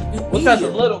little bit. We'll test a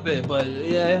little bit, but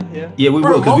yeah. Yeah, we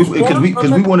will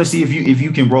because we want to see if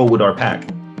you can roll with our pack.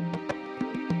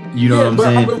 You know what I'm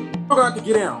saying? We're gonna have to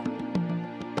get down.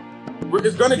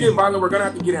 It's gonna get violent. We're gonna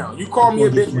have to get down. You call me a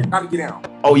bitch, we gotta get down.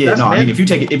 Oh yeah, I mean if you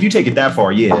take it that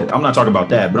far, yeah. I'm not talking about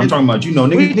that, but I'm talking about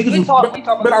niggas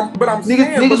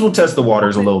will test the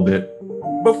waters a little bit.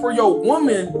 But for your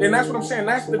woman, and that's what I'm saying.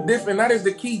 That's the difference. That is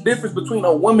the key difference between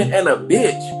a woman and a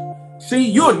bitch. See,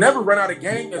 you'll never run out of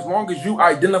game as long as you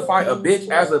identify a bitch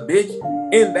as a bitch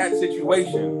in that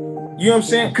situation. You know what I'm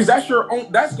saying? Because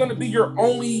that's gonna be your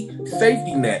only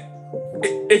safety net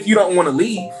if you don't want to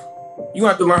leave. You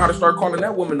have to learn how to start calling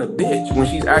that woman a bitch when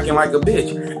she's acting like a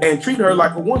bitch and treat her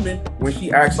like a woman when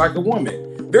she acts like a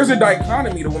woman. There's a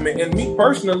dichotomy to women, and me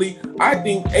personally, I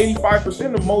think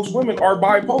 85% of most women are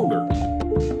bipolar.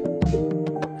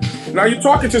 Now you're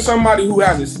talking to somebody who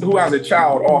has a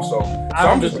child also, so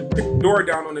I'm just kicking the door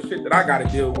down on the shit that I gotta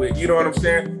deal with. You know what I'm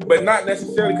saying? But not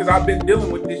necessarily because I've been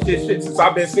dealing with this shit since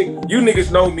I've been sick. You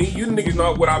niggas know me. You niggas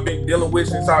know what I've been dealing with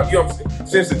since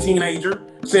since a teenager,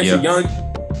 since a young.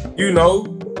 You know,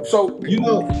 so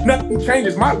nothing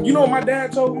changes. You know what my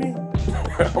dad told me?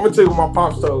 I'm gonna tell you what my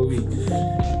pops told me.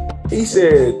 He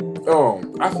said,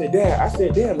 I said,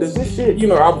 damn, does this shit,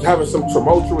 I was having some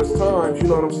tumultuous times, you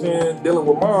know what I'm saying, dealing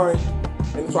with mine.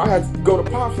 And so I had to go to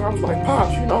Pops and I was like,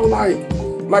 Pops,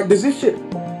 like does this shit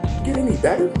get any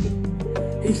better?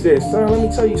 He said, son, let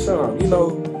me tell you something,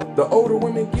 the older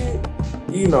women get,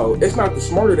 it's not the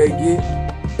smarter they get,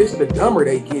 it's the dumber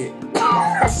they get.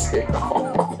 I said,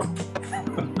 oh.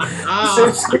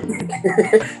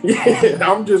 Yeah,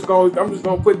 I'm just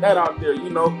gonna put that out there,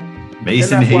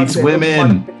 Mason hates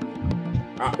women.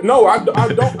 No, I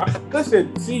don't.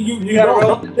 Listen, see, you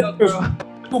don't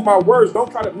do my words.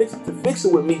 Don't try to mix it to fix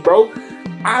it with me, bro.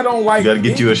 I don't like. You gotta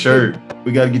get you a shirt.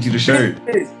 We gotta get you the shirt.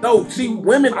 No, see,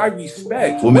 women I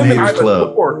respect. Women Haters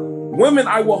Club. Women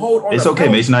I will hold on. It's okay,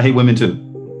 Mason. I hate women too.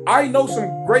 I know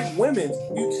some great women.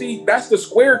 You see, that's the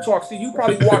square talk. See, you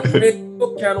probably watch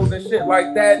Facebook channels and shit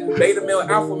like that, and beta male,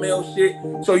 alpha male shit.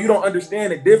 So you don't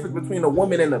understand the difference between a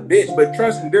woman and a bitch. But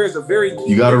trust me, there's a very key.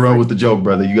 You gotta run with the joke,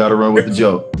 brother. You gotta run with the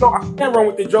joke. No, I can't run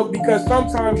with the joke because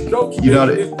sometimes jokes. You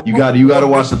gotta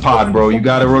watch the pod, bro. You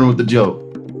gotta run with the joke.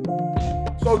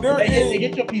 So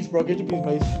get your piece, bro. Get your piece,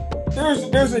 Mase.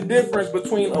 There's a difference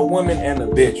between a woman and a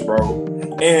bitch, bro.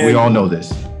 And we all know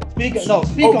this. We know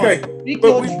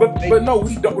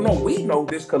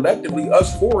this collectively,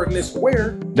 us four in this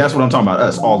square. That's what I'm talking about,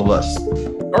 us, all of us.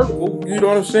 Circle, you know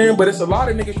what I'm saying? But it's a lot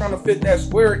of niggas trying to fit that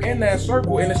square in that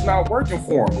circle, and it's not working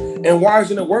for them. And why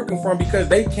isn't it working for them? Because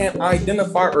they can't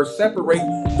identify or separate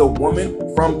the woman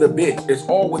from the bitch. It's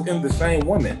all within the same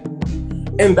woman.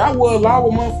 And that will allow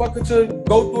a motherfucker to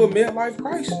go through a midlife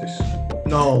crisis.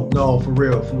 No, for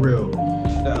real.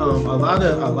 A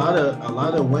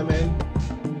lot of women.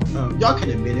 Y'all can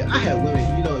admit it. I had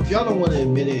women, you know, if y'all don't want to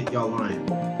admit it, y'all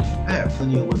lying. I had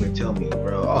plenty of women tell me,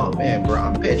 bro, oh man, bro,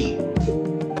 I'm petty.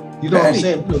 You know what I'm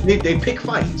saying? They pick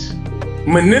fights.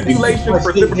 Manipulation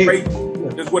for liberation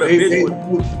is what a bitch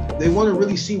would. They want to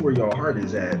really see where your heart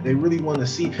is at. They really want to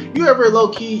see. You ever low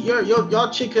key, y'all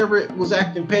chick ever was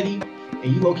acting petty, and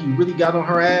you low key really got on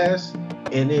her ass,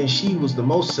 and then she was the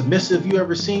most submissive you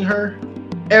ever seen her,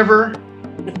 ever.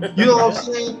 You know what I'm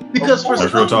saying? Because for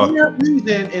some weird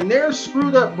reason, in their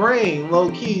screwed up brain, low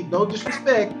key, no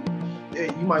disrespect,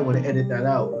 you might want to edit that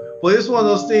out. But it's one of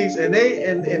those things, and they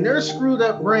and their screwed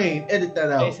up brain, edit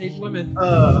that out. Women.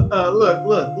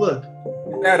 Look.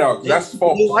 That out. That's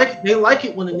false. They like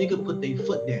it when a nigga put their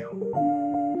foot down.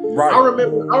 Right. I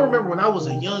remember when I was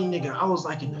a young nigga, I was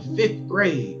like in the 5th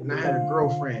grade, and I had a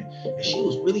girlfriend, and she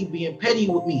was really being petty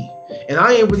with me. And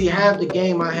I ain't really have the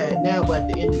game I had now, but at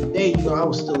the end of the day, you know, I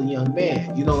was still a young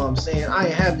man. You know what I'm saying? I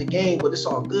ain't have the game, but it's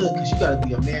all good because you gotta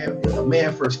be a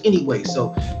man first anyway.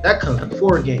 So that comes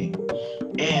before a game.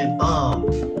 And I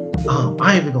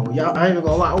ain't even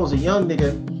gonna lie, I was a young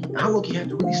nigga, and I look, had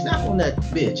to really snap on that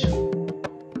bitch.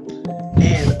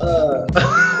 And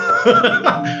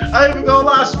I ain't even gonna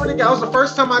lie, I swear to God, that was the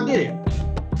first time I did it.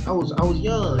 I was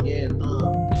young, and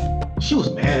she was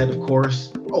mad, of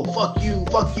course. Oh, fuck you,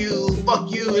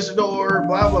 Isidore,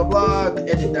 blah blah blah.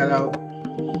 Edit that out.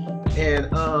 And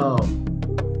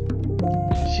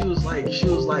she was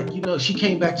like, you know, she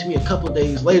came back to me a couple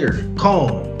days later,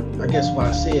 calm. I guess why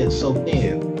I said so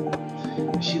thin.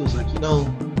 And she was like, you know,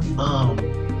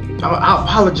 I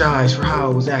apologize for how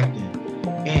I was acting.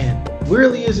 And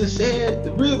weirdly as it said,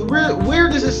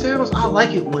 weird as it sounds, I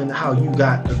like it when how you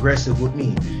got aggressive with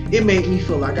me. It made me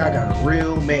feel like I got a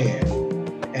real man.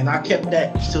 And I kept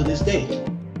that to this day.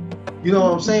 You know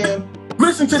what I'm saying?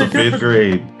 Listen to the difference 5th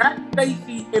grade.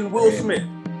 Stacey and Will Smith.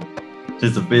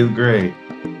 Just a 5th grade.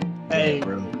 Hey,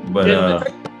 but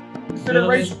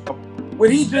consideration.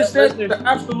 What he just said is the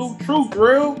absolute truth,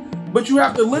 real. But you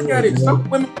have to look at it. Some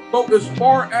women go as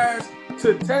far as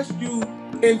to test you,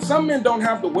 and some men don't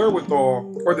have the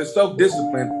wherewithal or the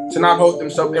self-discipline to not hold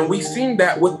themselves. And we've seen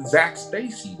that with Zach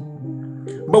Stacey.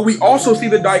 But we also see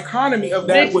the dichotomy of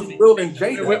that with Will and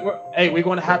Jada. We're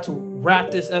going to have to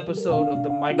wrap this episode of the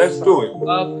Mike. Let's do it.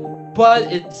 Up, but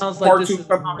it sounds like Part this 2 is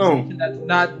a conversation that's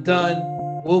not done.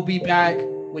 We'll be back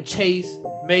with Chase,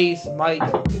 Mase, Mike,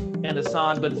 and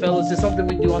Hassan. But fellas, it's something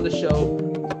we do on the show.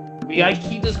 We gotta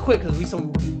keep this quick because we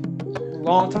some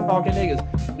long talking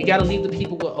niggas. We gotta leave the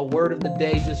people with a word of the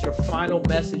day, just your final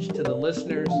message to the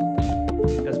listeners.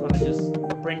 That's gonna just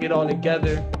bring it all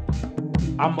together.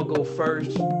 I'm gonna go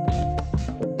first.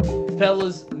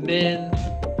 Fellas, men,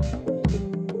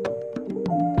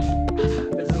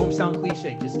 this is gonna sound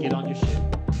cliche, just get on your shit.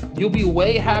 You'll be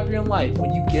way happier in life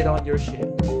when you get on your shit.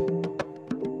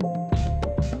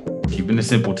 Keeping it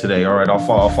simple today. All right, I'll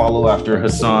follow after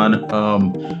Hassan.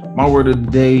 My word of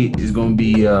the day is gonna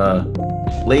be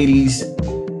ladies,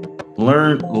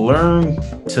 learn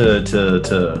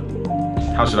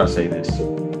to how should I say this?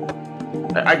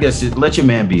 I guess let your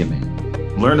man be a man.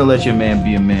 Learn to let your man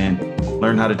be a man.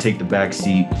 Learn how to take the back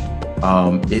seat.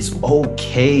 It's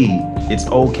okay. It's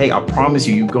okay. I promise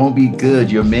you, you're gonna be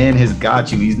good. Your man has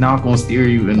got you. He's not gonna steer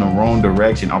you in the wrong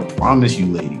direction. I promise you,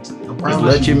 ladies. Just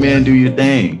let your man do your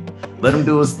thing. Let him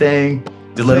do his thing.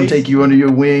 Just let him take you under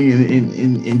your wing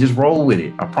and just roll with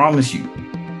it. I promise you.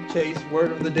 Chase,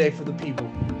 word of the day for the people.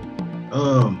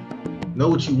 Know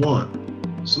what you want.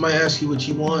 Somebody asks you what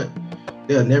you want,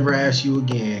 they'll never ask you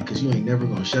again because you ain't never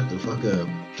gonna shut the fuck up.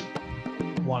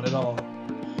 Want it all.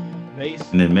 Mase.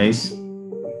 And then Mase.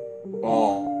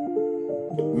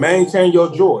 Maintain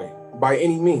your joy by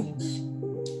any means.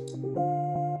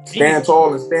 Stand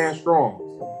tall and stand strong.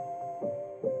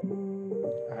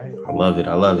 I love it.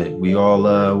 I love it. We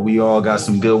all got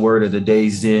some good word of the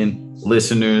days in.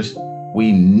 Listeners,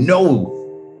 we know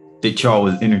that y'all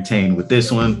was entertained with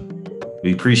this one.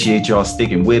 We appreciate y'all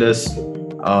sticking with us.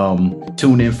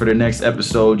 Tune in for the next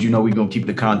episode. You know we're gonna keep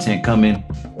the content coming.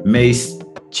 Mase,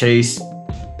 Chase,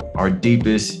 our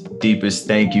deepest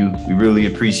thank you. We really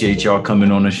appreciate y'all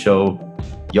coming on the show.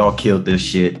 Y'all killed this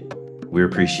shit. We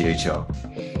appreciate y'all.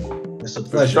 It's a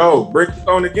pleasure. So, break it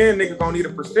on again, niggas gonna need a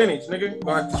percentage, nigga.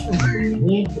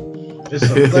 It's a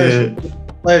pleasure.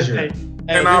 Pleasure. Hey,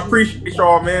 And I appreciate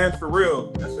y'all, man, for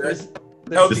real. That's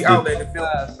a healthy outlet to feel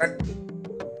like.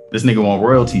 This nigga want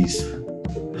royalties.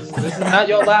 This is not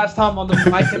your last time on the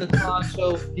Mike and Hassan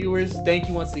show. Viewers, thank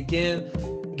you once again.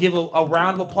 Give a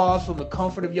round of applause from the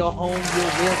comfort of your home, your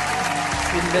whip,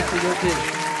 sitting next to your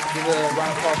kitchen. Give a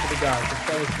round of applause for the guys. So,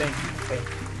 fellas, thank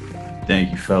you.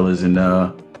 Thank you, fellas. And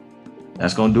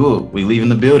that's gonna do it. We leaving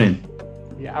the building.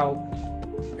 Yeah, out.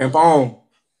 And boom.